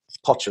 Just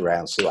potch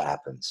around, see what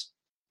happens.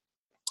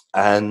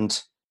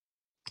 And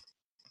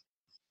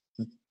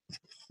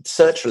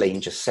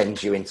sertraline just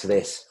sends you into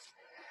this,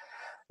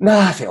 no,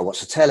 I think I'll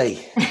watch the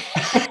telly,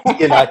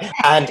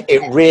 and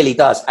it really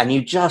does. And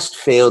you just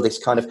feel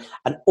this kind of,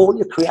 and all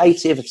your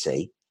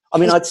creativity. I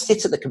mean, I'd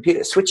sit at the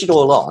computer, switch it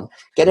all on,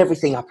 get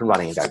everything up and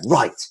running and go,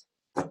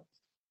 right.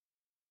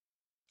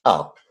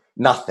 Oh,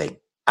 nothing,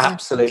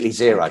 absolutely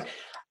zero.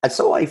 And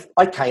so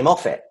I came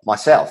off it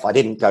myself. I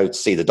didn't go to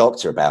see the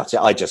doctor about it.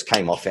 I just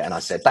came off it and I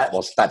said, that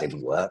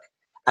didn't work.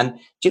 And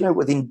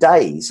within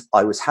days,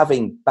 I was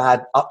having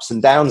bad ups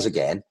and downs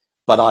again,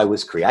 but I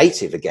was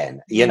creative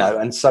again,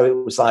 and so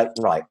it was like,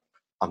 right,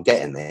 I'm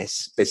getting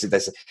this.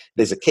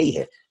 There's a key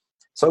here.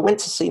 So I went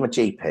to see my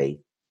GP,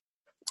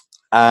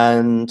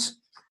 and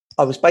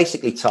I was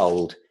basically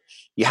told,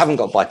 you haven't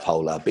got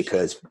bipolar,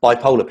 because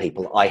bipolar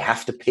people, I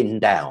have to pin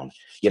down,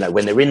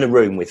 when they're in the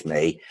room with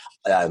me,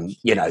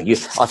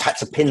 I've had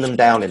to pin them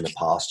down in the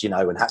past, and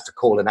have to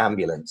call an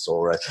ambulance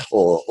or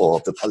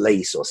the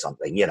police or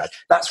something,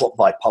 that's what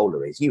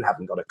bipolar is. You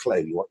haven't got a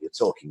clue what you're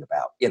talking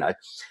about,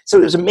 So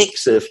it was a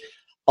mix of,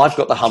 I've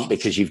got the hump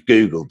because you've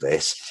Googled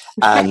this,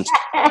 and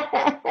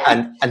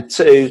and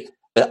two,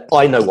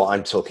 I know what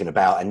I'm talking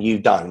about and you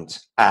don't.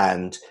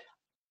 And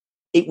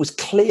it was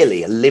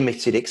clearly a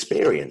limited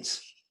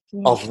experience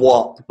of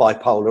what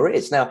bipolar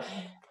is. Now,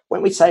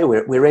 when we say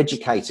we're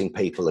educating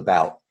people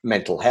about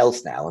mental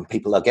health now, and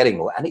people are getting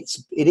more, and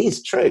it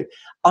is true,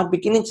 I'm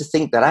beginning to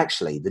think that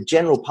actually the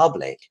general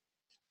public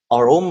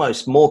are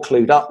almost more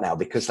clued up now,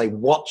 because they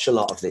watch a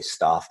lot of this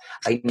stuff.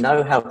 They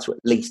know how to at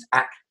least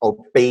act or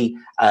be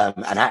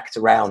and act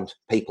around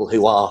people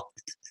who are,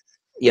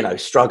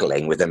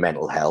 struggling with their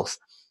mental health.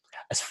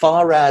 As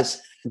far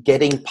as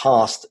getting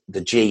past the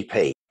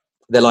GP,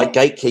 they're like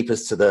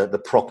gatekeepers to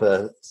the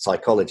proper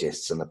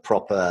psychologists and the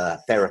proper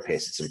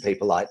therapists and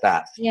people like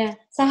that. Yeah.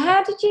 So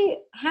how did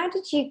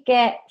you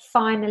get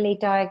finally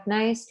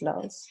diagnosed,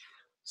 Loz?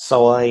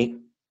 So I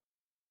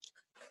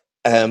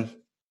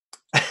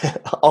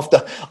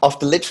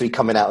after literally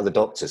coming out of the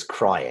doctors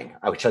crying,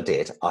 which I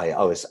did, I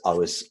was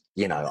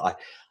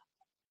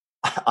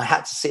I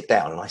had to sit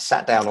down, and I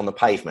sat down on the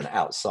pavement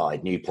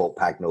outside Newport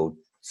Pagnell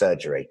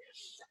surgery,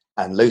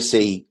 and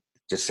Lucy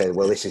just said,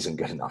 well, this isn't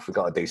good enough, we've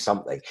got to do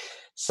something.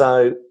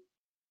 So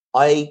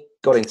I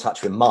got in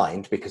touch with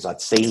Mind, because I'd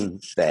seen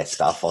their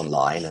stuff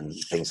online and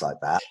things like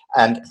that,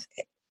 and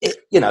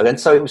and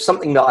so it was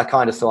something that I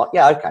kind of thought,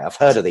 yeah, okay, I've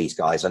heard of these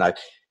guys, I know.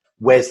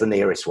 Where's the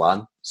nearest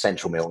one?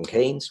 Central Milton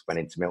Keynes. Went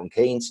into Milton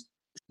Keynes.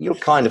 You're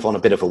kind of on a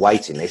bit of a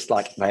waiting list,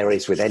 like there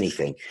is with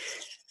anything.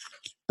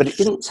 But it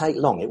didn't take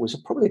long. It was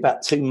probably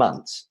about 2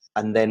 months.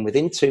 And then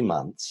within 2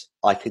 months,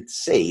 I could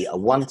see a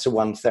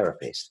one-to-one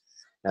therapist.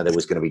 Now, there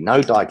was going to be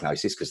no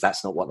diagnosis, because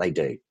that's not what they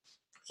do.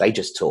 They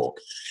just talk.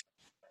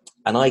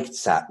 And I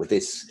sat with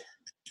this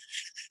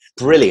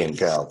brilliant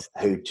girl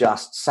who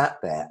just sat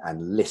there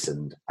and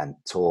listened and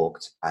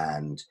talked,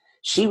 and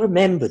she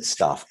remembered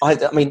stuff. I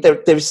mean,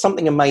 there is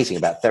something amazing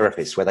about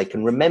therapists where they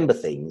can remember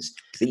things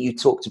that you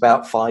talked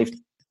about five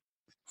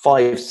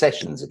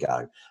sessions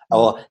ago,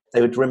 or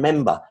they would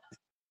remember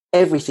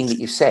everything that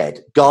you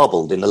said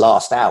garbled in the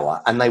last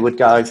hour, and they would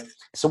go,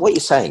 so what you're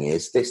saying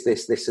is this,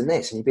 this, this, and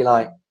this. And you'd be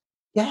like,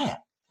 yeah,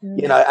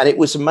 and it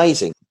was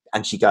amazing.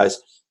 And she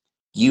goes,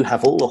 you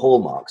have all the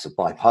hallmarks of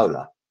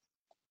bipolar,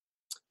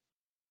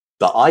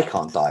 but I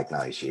can't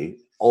diagnose you.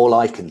 All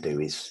I can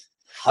do is,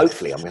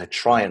 hopefully, I'm going to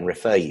try and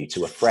refer you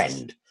to a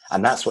friend.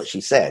 And that's what she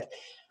said.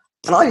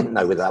 And I didn't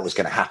know whether that was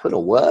going to happen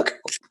or work.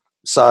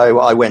 So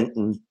I went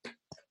and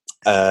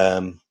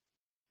I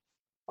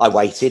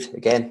waited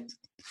again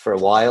for a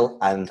while.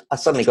 And I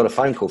suddenly got a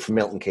phone call from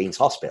Milton Keynes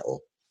Hospital.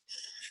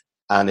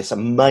 And this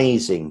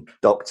amazing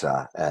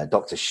doctor,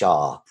 Dr.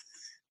 Shah,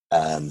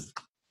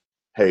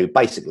 who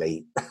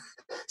basically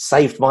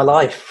saved my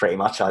life, pretty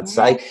much, I'd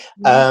say.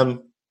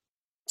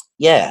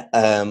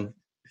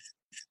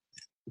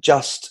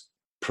 Just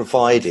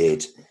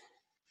provided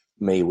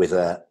me with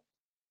a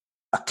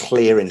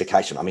clear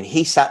indication. I mean,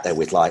 he sat there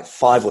with like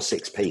 5 or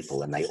 6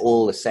 people, and they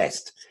all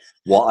assessed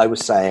what I was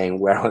saying,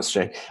 where I was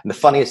doing. And the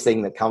funniest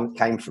thing that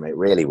came from it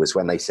really was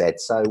when they said,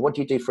 so what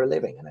do you do for a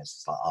living? And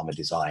it's like, I'm a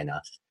designer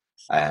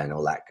and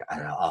all that.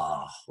 And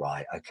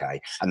right,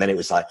 okay. And then it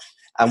was like,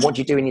 and what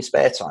do you do in your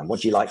spare time? What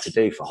do you like to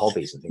do for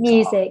hobbies and things?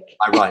 Music.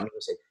 I write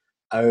music.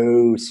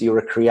 Oh, so you're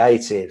a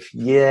creative.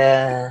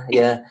 Yeah.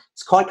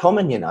 It's quite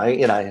common,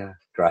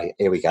 great.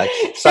 Here we go.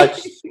 So,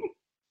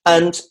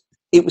 and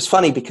it was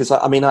funny because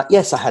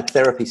yes, I had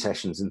therapy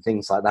sessions and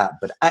things like that,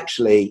 but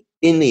actually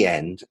in the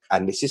end,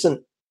 and this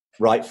isn't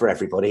right for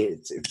everybody,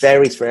 it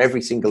varies for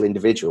every single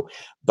individual,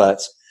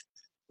 but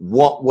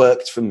what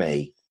worked for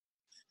me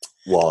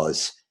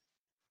was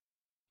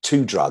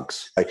 2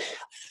 drugs.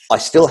 I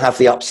still have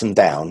the ups and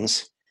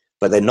downs,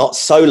 but they're not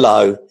so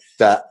low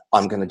that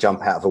I'm going to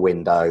jump out of a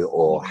window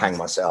or hang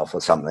myself or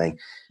something.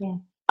 Yeah.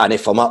 And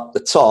if I'm up the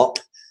top,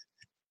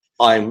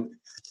 I'm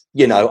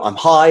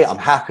high, I'm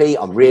happy,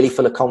 I'm really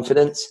full of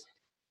confidence.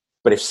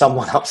 But if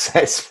someone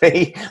upsets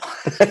me,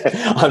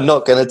 I'm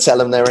not going to tell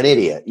them they're an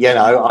idiot.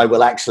 I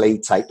will actually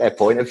take their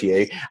point of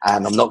view,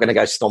 and I'm not going to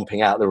go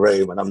stomping out the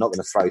room, and I'm not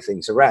going to throw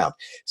things around.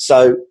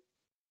 So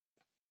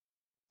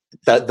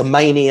the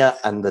mania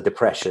and the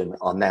depression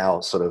are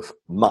now sort of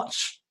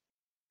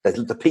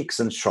the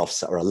peaks and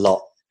troughs are a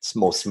lot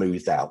more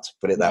smoothed out,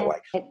 put it that way.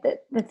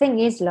 The thing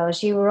is,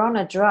 Loz, you were on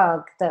a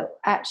drug that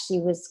actually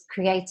was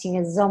creating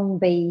a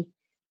zombie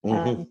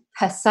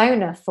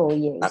persona for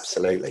you.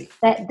 Absolutely.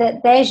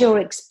 There's your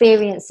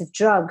experience of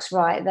drugs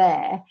right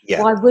there.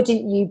 Yeah. Why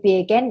wouldn't you be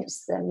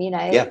against them?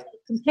 Yeah. It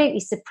completely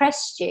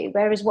suppressed you.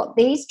 Whereas what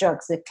these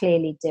drugs are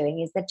clearly doing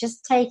is they're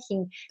just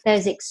taking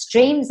those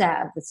extremes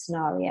out of the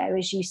scenario,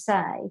 as you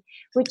say,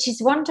 which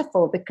is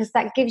wonderful because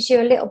that gives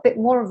you a little bit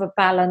more of a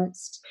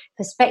balanced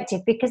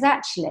perspective. Because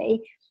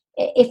actually,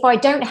 if I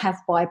don't have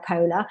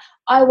bipolar,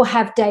 I will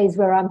have days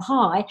where I'm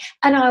high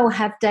and I will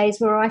have days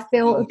where I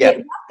feel a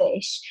bit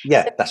rubbish.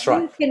 Yeah, so that's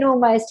right. You can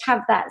almost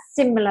have that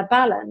similar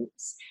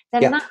balance.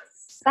 Then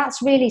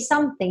that's really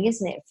something,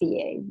 isn't it, for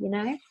you?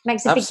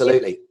 Makes a big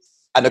difference.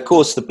 And of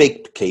course, the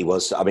big key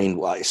was,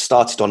 it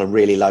started on a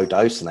really low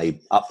dose and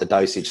they upped the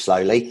dosage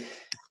slowly.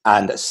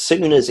 And as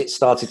soon as it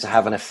started to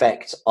have an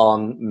effect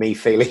on me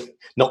feeling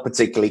not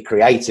particularly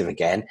creative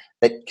again,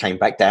 it came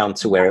back down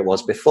to where it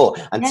was before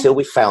until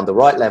we found the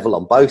right level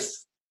on both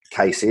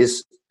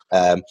cases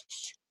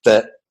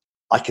that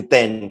I could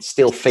then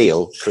still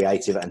feel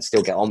creative and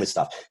still get on with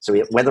stuff. So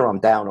whether I'm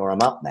down or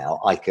I'm up now,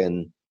 I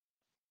can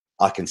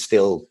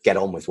still get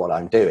on with what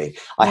I'm doing.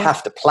 I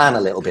have to plan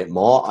a little bit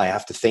more. I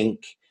have to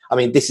think.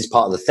 This is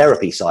part of the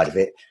therapy side of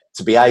it,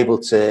 to be able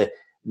to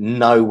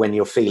know when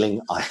you're feeling,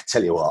 I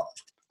tell you what,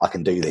 I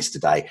can do this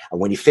today.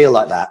 And when you feel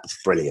like that,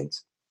 it's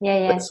brilliant.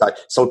 Yeah.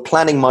 So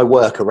planning my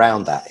work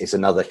around that is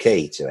another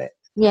key to it.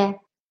 Yeah.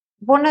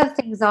 One of the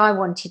things I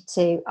wanted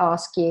to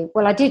ask you,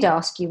 well, I did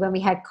ask you when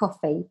we had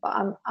coffee,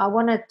 but I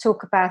want to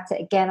talk about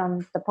it again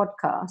on the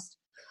podcast.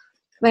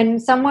 When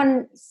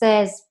someone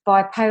says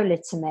bipolar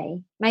to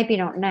me, maybe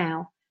not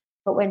now,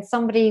 but when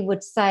somebody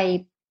would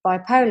say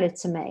bipolar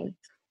to me,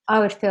 I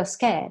would feel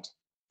scared.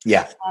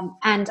 Yeah.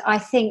 And I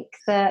think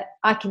that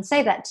I can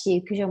say that to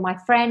you because you're my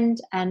friend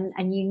and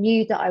you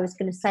knew that I was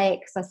going to say it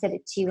because I said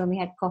it to you when we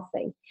had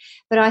coffee.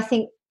 But I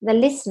think the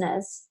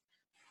listeners,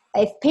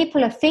 if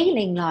people are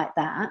feeling like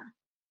that,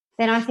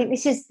 then I think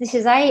this is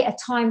a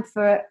time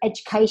for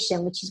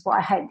education, which is what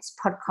I hope this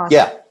podcast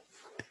is.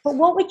 But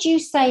what would you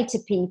say to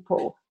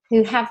people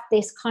who have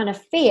this kind of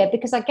fear?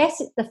 Because I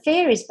guess the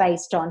fear is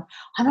based on,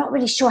 I'm not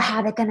really sure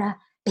how they're going to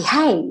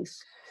behave.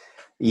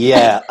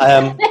 Yeah.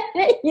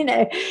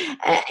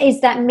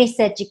 Is that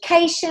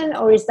miseducation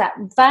or is that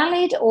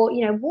valid? Or,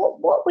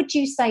 what would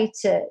you say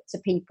to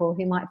people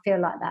who might feel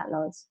like that,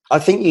 Loz? I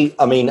think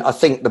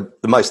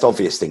the most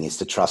obvious thing is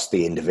to trust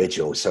the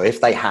individual. So if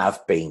they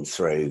have been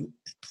through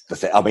the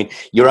thing,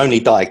 you're only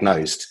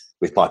diagnosed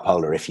with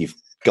bipolar if you've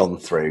gone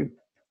through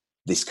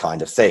this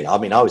kind of thing. I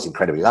was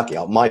incredibly lucky.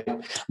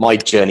 My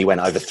journey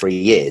went over 3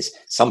 years.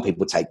 Some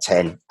people take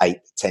 10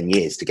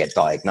 years to get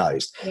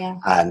diagnosed. Yeah.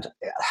 And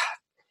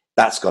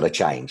that's got to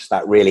change.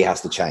 That really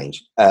has to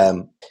change.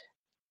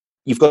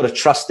 You've got to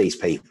trust these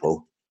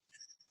people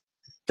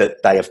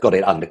that they have got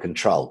it under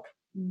control.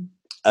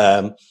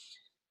 And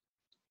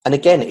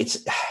again,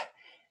 it's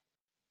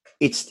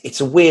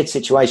a weird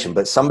situation,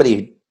 but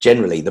somebody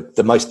generally,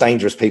 the most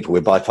dangerous people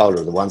with bipolar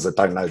are the ones that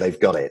don't know they've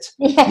got it.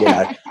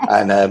 Yeah.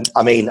 And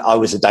I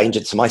was a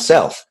danger to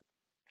myself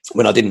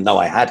when I didn't know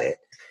I had it.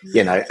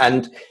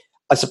 And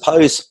I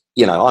suppose,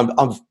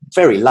 I'm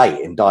very late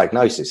in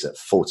diagnosis at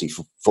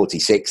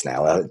 46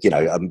 now.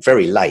 I'm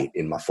very late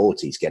in my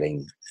 40s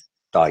getting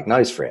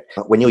diagnosed for it.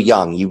 When you're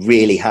young, you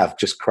really have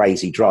just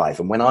crazy drive.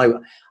 And when I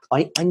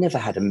never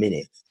had a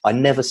minute. I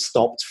never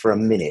stopped for a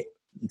minute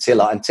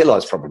until I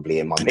was probably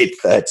in my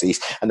mid-30s.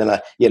 And then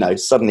I,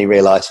 suddenly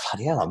realised,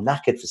 bloody hell, I'm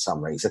knackered for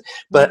some reason.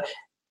 But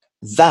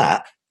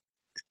that,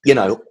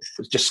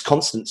 just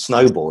constant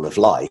snowball of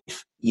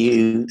life,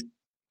 you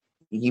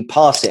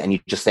pass it and you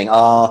just think,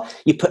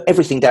 you put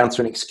everything down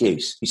to an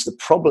excuse. The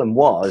problem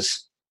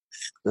was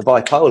the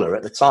bipolar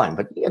at the time,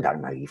 but you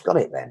don't know you've got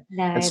it then.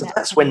 No, and so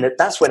that's when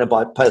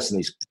a person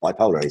who's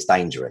bipolar is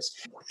dangerous.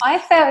 I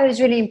felt it was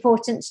really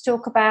important to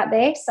talk about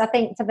this. I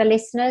think for the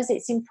listeners,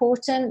 it's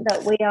important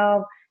that we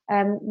are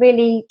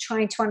really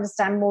trying to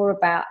understand more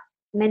about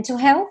mental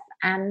health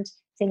and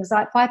things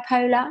like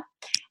bipolar.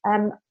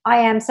 I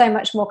am so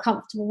much more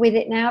comfortable with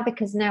it now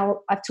because now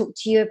I've talked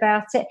to you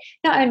about it.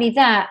 Not only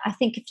that, I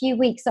think a few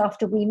weeks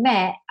after we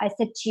met, I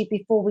said to you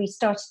before we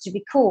started to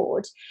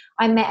record,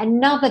 I met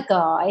another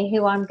guy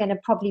who I'm going to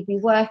probably be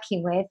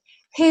working with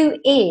who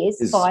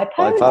is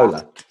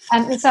bipolar.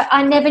 And so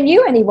I never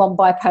knew anyone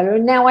bipolar,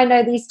 and now I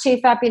know these two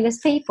fabulous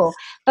people.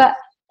 But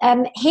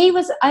he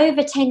was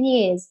over 10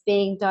 years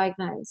being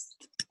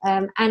diagnosed.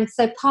 And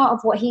so part of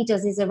what he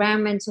does is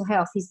around mental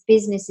health. His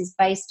business is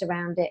based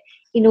around it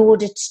in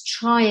order to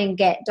try and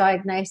get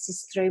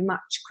diagnosis through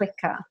much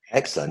quicker.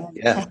 Excellent,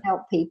 to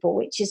help people,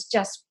 which is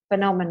just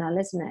phenomenal,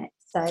 isn't it?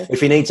 So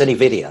if he needs any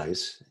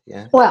videos,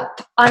 well,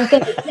 I'm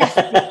going to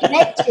definitely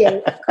connect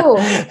you, of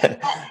course.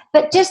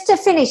 But just to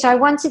finish, I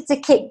wanted to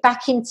kick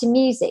back into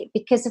music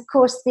because, of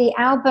course, the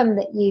album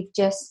that you've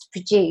just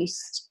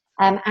produced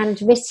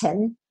and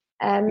written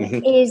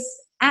has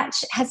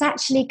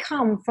actually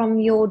come from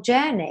your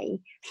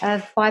journey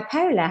of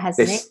bipolar,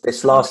 hasn't it?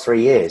 This last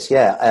 3 years,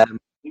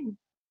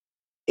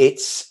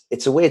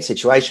 It's a weird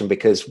situation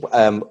because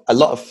a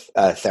lot of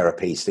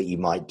therapies that you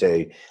might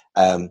do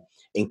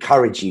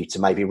encourage you to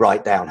maybe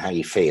write down how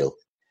you feel.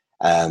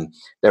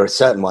 There are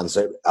certain ones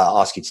that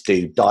ask you to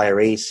do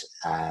diaries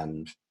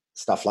and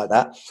stuff like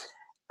that.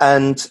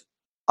 And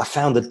I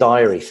found the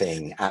diary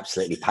thing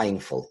absolutely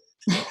painful.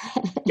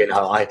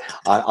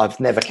 I've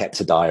never kept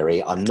a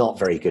diary. I'm not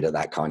very good at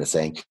that kind of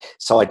thing.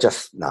 So I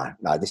just, no,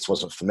 this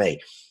wasn't for me.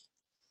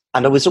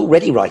 And I was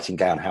already writing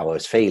down how I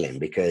was feeling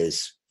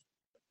because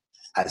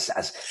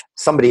as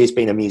somebody who's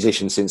been a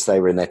musician since they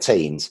were in their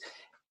teens,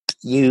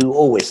 you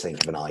always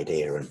think of an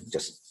idea and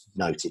just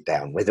note it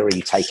down, whether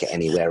you take it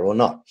anywhere or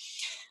not.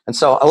 And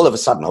so all of a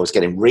sudden I was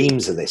getting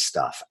reams of this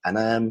stuff.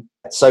 And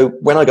so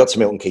when I got to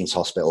Milton Keynes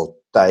Hospital,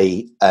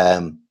 they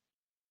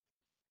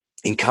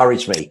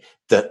encouraged me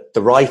that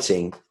the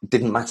writing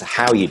didn't matter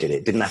how you did it.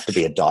 It didn't have to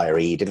be a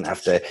diary. You didn't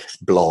have to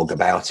blog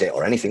about it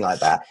or anything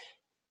like that.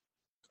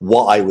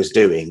 What I was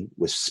doing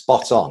was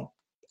spot on.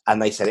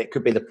 And they said it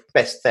could be the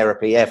best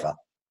therapy ever.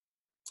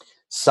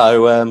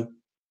 So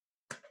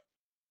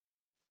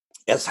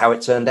that's how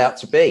it turned out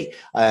to be.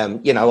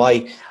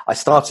 I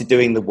started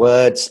doing the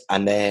words,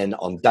 and then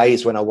on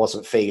days when I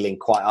wasn't feeling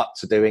quite up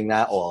to doing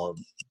that or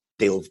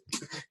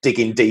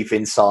digging deep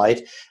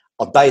inside,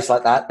 on days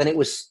like that, then it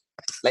was,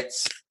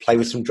 let's play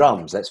with some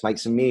drums, let's make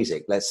some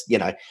music,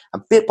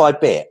 and bit by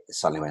bit, it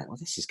suddenly went, well,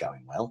 this is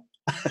going well,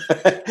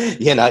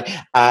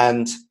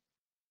 and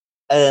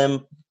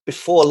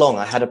before long,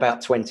 I had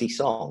about 20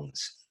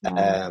 songs,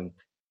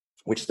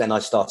 which then I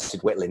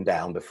started whittling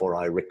down before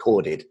I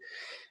recorded.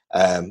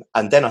 And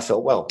then I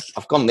thought, well,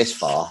 I've gone this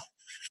far.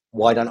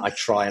 Why don't I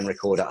try and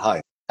record at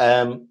home?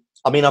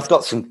 I've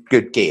got some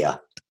good gear,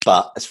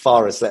 but as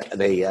far as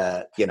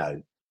the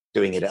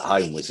doing it at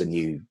home was a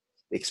new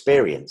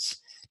experience.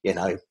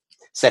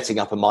 Setting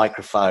up a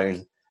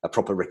microphone, a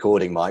proper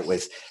recording mic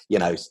with,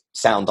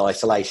 sound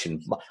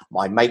isolation,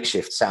 my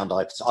makeshift sound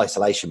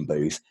isolation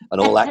booth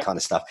and all that kind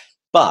of stuff.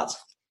 But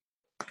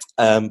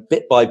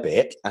bit by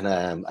bit and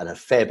a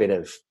fair bit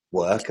of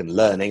work and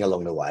learning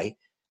along the way.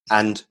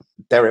 And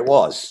there it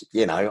was,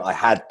 I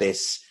had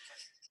this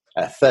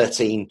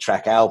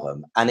 13-track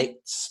album, and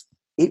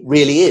it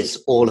really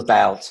is all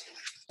about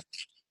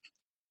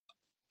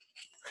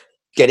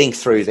getting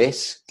through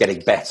this, getting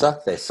better.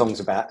 There's songs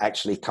about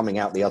actually coming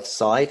out the other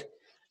side.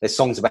 There's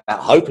songs about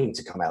hoping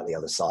to come out the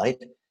other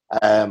side.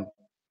 And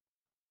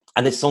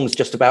there's songs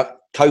just about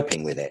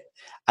coping with it.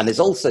 And there's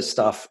also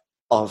stuff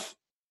of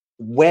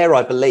where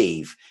I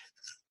believe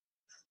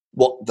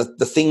what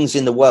the things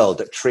in the world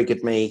that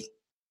triggered me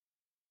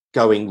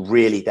going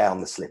really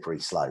down the slippery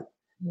slope.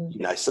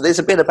 So there's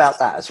a bit about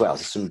that as well.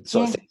 Some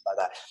sort of things like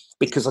that,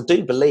 because I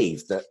do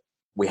believe that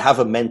we have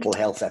a mental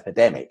health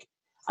epidemic.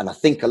 And I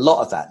think a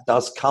lot of that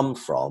does come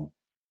from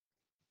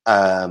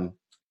the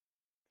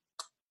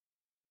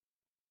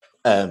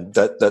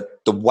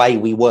way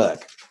we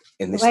work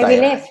in this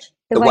day.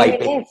 The way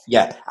we live.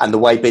 Yeah, and the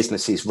way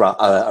businesses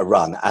are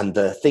run, and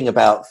the thing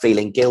about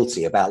feeling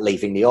guilty about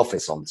leaving the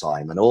office on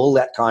time and all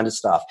that kind of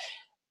stuff.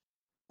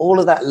 All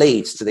of that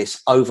leads to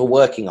this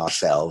overworking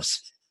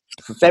ourselves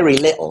for very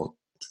little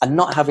and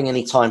not having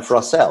any time for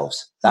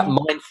ourselves. That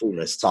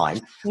mindfulness time,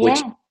 which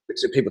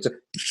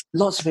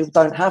lots of people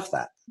don't have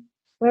that.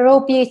 We're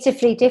all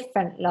beautifully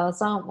different,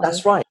 Lars, aren't we?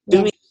 That's right.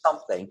 Yeah. Doing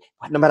something,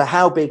 no matter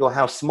how big or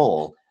how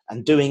small,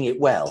 and doing it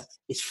well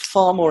is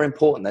far more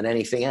important than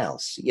anything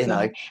else,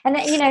 And,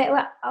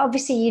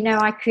 obviously,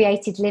 I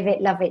created Live It,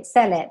 Love It,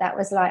 Sell It. That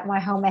was like my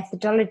whole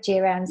methodology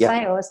around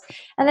sales.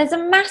 And there's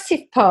a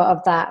massive part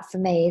of that for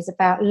me is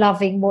about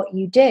loving what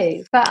you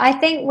do. But I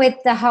think with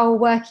the whole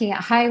working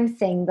at home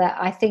thing that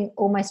I think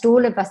almost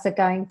all of us are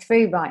going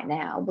through right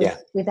now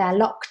with our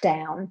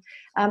lockdown,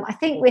 I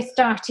think we're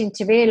starting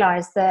to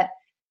realise that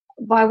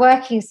by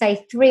working,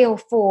 say, 3 or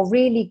 4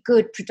 really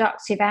good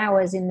productive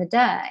hours in the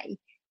day,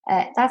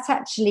 that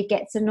actually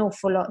gets an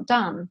awful lot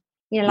done.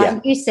 You know,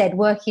 like you said,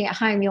 working at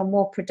home, you're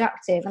more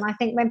productive. And I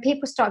think when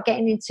people start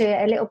getting into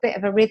a little bit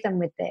of a rhythm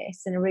with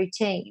this and a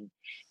routine,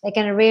 they're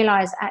going to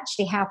realise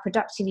actually how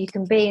productive you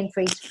can be in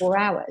 3 to 4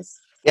 hours.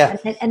 Yeah.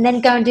 And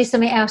then go and do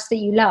something else that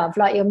you love,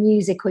 like your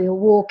music or your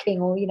walking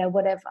or, you know,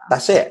 whatever.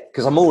 That's it,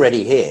 because I'm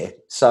already here.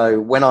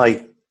 So when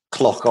I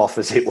clock off,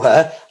 as it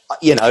were,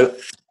 you know,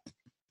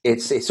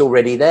 it's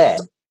already there.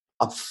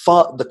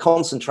 The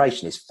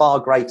concentration is far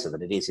greater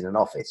than it is in an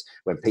office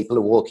when people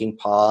are walking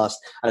past.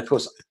 And of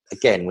course,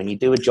 again, when you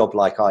do a job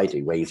like I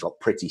do, where you've got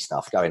pretty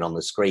stuff going on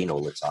the screen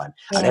all the time,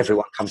 and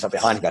everyone comes up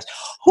behind and goes,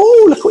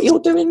 "Oh, look what you're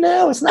doing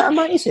now! Isn't that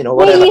amazing?" Or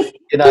whatever. We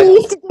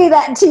used to do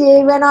that to you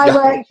when I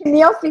worked in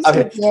the office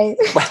with you.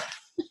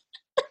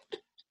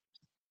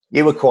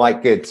 You were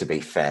quite good, to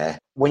be fair.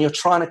 When you're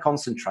trying to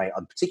concentrate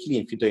on,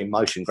 particularly if you're doing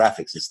motion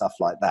graphics and stuff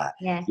like that,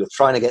 you're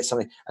trying to get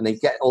something, and then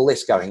get all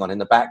this going on in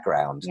the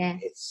background. Yeah.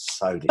 It's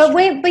so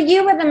distracting. But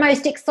you were the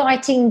most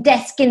exciting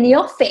desk in the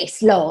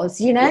office,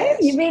 Loz. You know,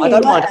 you really. I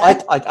don't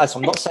mind.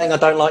 I'm not saying I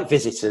don't like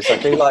visitors. I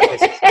do like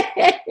visitors.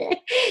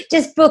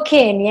 Just book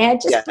in,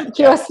 Just book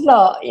your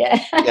slot,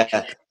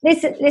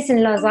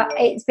 Listen, Loz,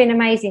 it's been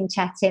amazing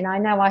chatting. I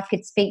know I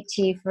could speak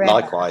to you forever.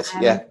 Likewise,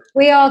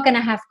 We are going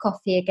to have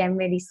coffee again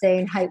really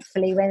soon,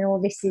 hopefully, when all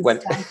this is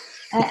done.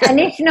 And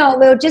if not,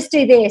 we'll just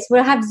do this.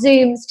 We'll have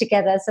Zooms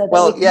together. So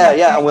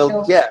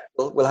that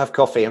we'll have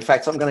coffee. In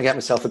fact, I'm going to get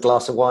myself a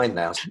glass of wine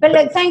now. But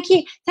look, thank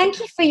you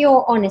for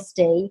your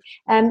honesty.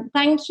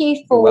 Thank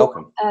you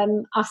for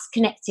us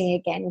connecting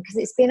again, because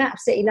it's been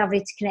absolutely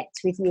lovely to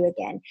connect with you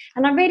again.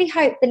 And I really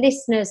hope the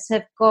listeners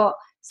have got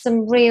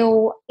some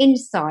real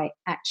insight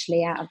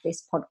actually out of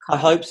this podcast. I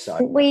hope so.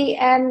 We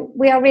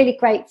are really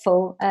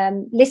grateful.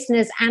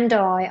 Listeners and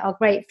I are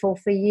grateful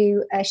for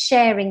you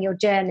sharing your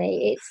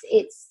journey.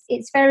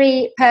 It's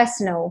very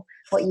personal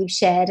what you've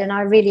shared, and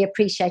I really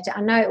appreciate it.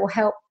 I know it will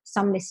help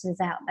some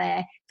listeners out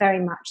there very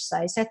much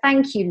so. So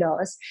thank you,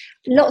 Loz.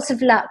 Lots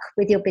of luck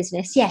with your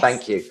business. Yes.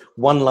 Thank you.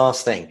 One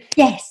last thing.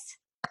 Yes.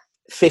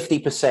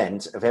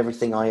 50% of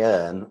everything I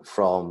earn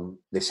from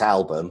this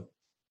album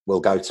will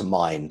go to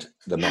Mind,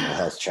 the mental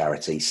health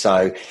charity.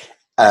 So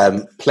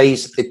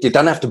please, you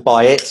don't have to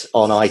buy it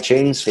on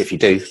iTunes. If you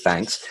do,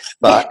 thanks.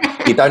 But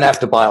you don't have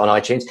to buy it on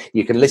iTunes.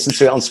 You can listen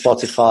to it on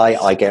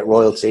Spotify. I get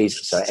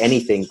royalties. So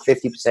anything,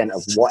 50%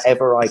 of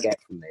whatever I get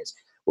from this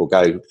will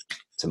go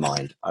to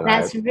Mind.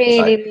 That's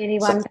really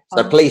wonderful.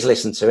 So please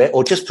listen to it,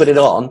 or just put it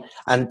on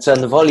and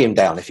turn the volume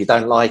down if you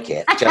don't like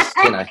it. Just,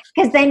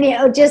 because then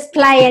it'll just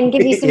play and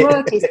give you some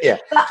royalties.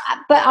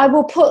 But I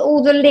will put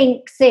all the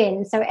links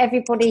in, so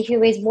everybody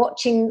who is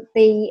watching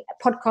the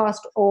podcast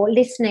or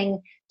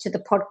listening to the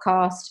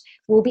podcast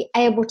will be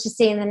able to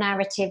see in the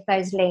narrative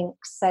those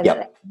links, so that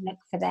they can look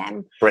for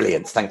them.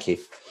 Brilliant, thank you.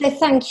 So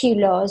thank you,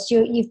 Loz.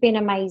 You've been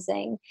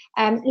amazing.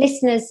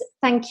 Listeners,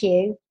 thank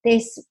you.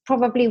 This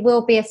probably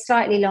will be a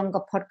slightly longer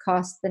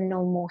podcast than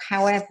normal.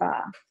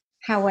 However,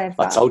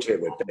 I told you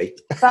it would be.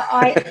 But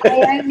I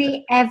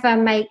only ever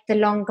make the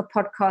longer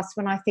podcast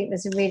when I think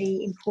there's a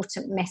really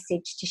important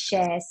message to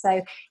share.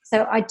 So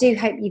I do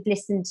hope you've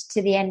listened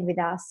to the end with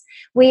us.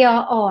 We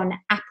are on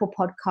Apple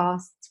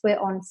Podcasts, we're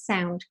on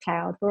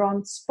SoundCloud, we're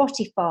on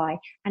Spotify,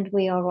 and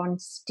we are on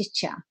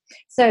Stitcher.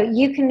 So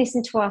you can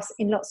listen to us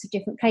in lots of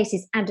different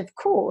places. And of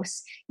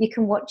course, you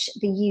can watch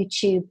the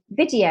YouTube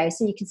video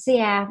so you can see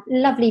our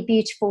lovely,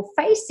 beautiful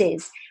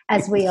faces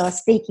as we are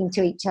speaking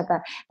to each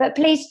other. But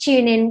please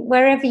tune in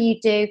wherever you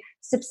do,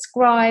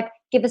 subscribe,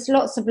 give us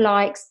lots of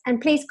likes,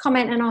 and please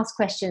comment and ask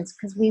questions,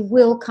 because we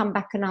will come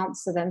back and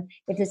answer them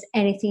if there's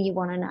anything you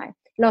want to know.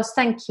 Loz,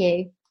 thank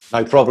you.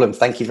 No problem.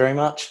 Thank you very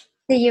much.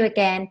 See you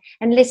again.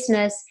 And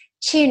listeners,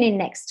 tune in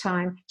next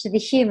time to The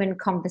Human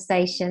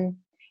Conversation,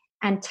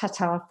 and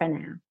ta-ta for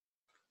now.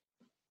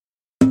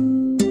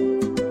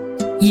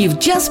 You've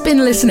just been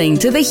listening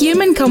to The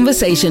Human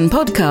Conversation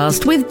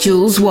podcast with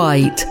Jules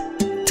White.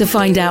 To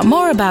find out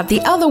more about the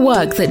other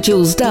work that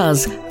Jules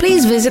does,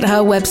 please visit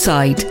her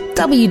website,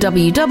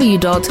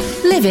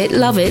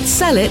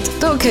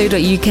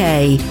 www.liveitloveitsellit.co.uk.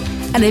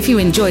 And if you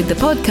enjoyed the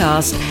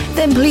podcast,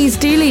 then please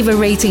do leave a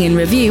rating and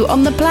review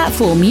on the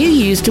platform you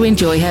use to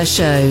enjoy her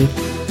show.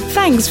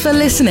 Thanks for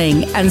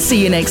listening, and see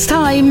you next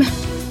time.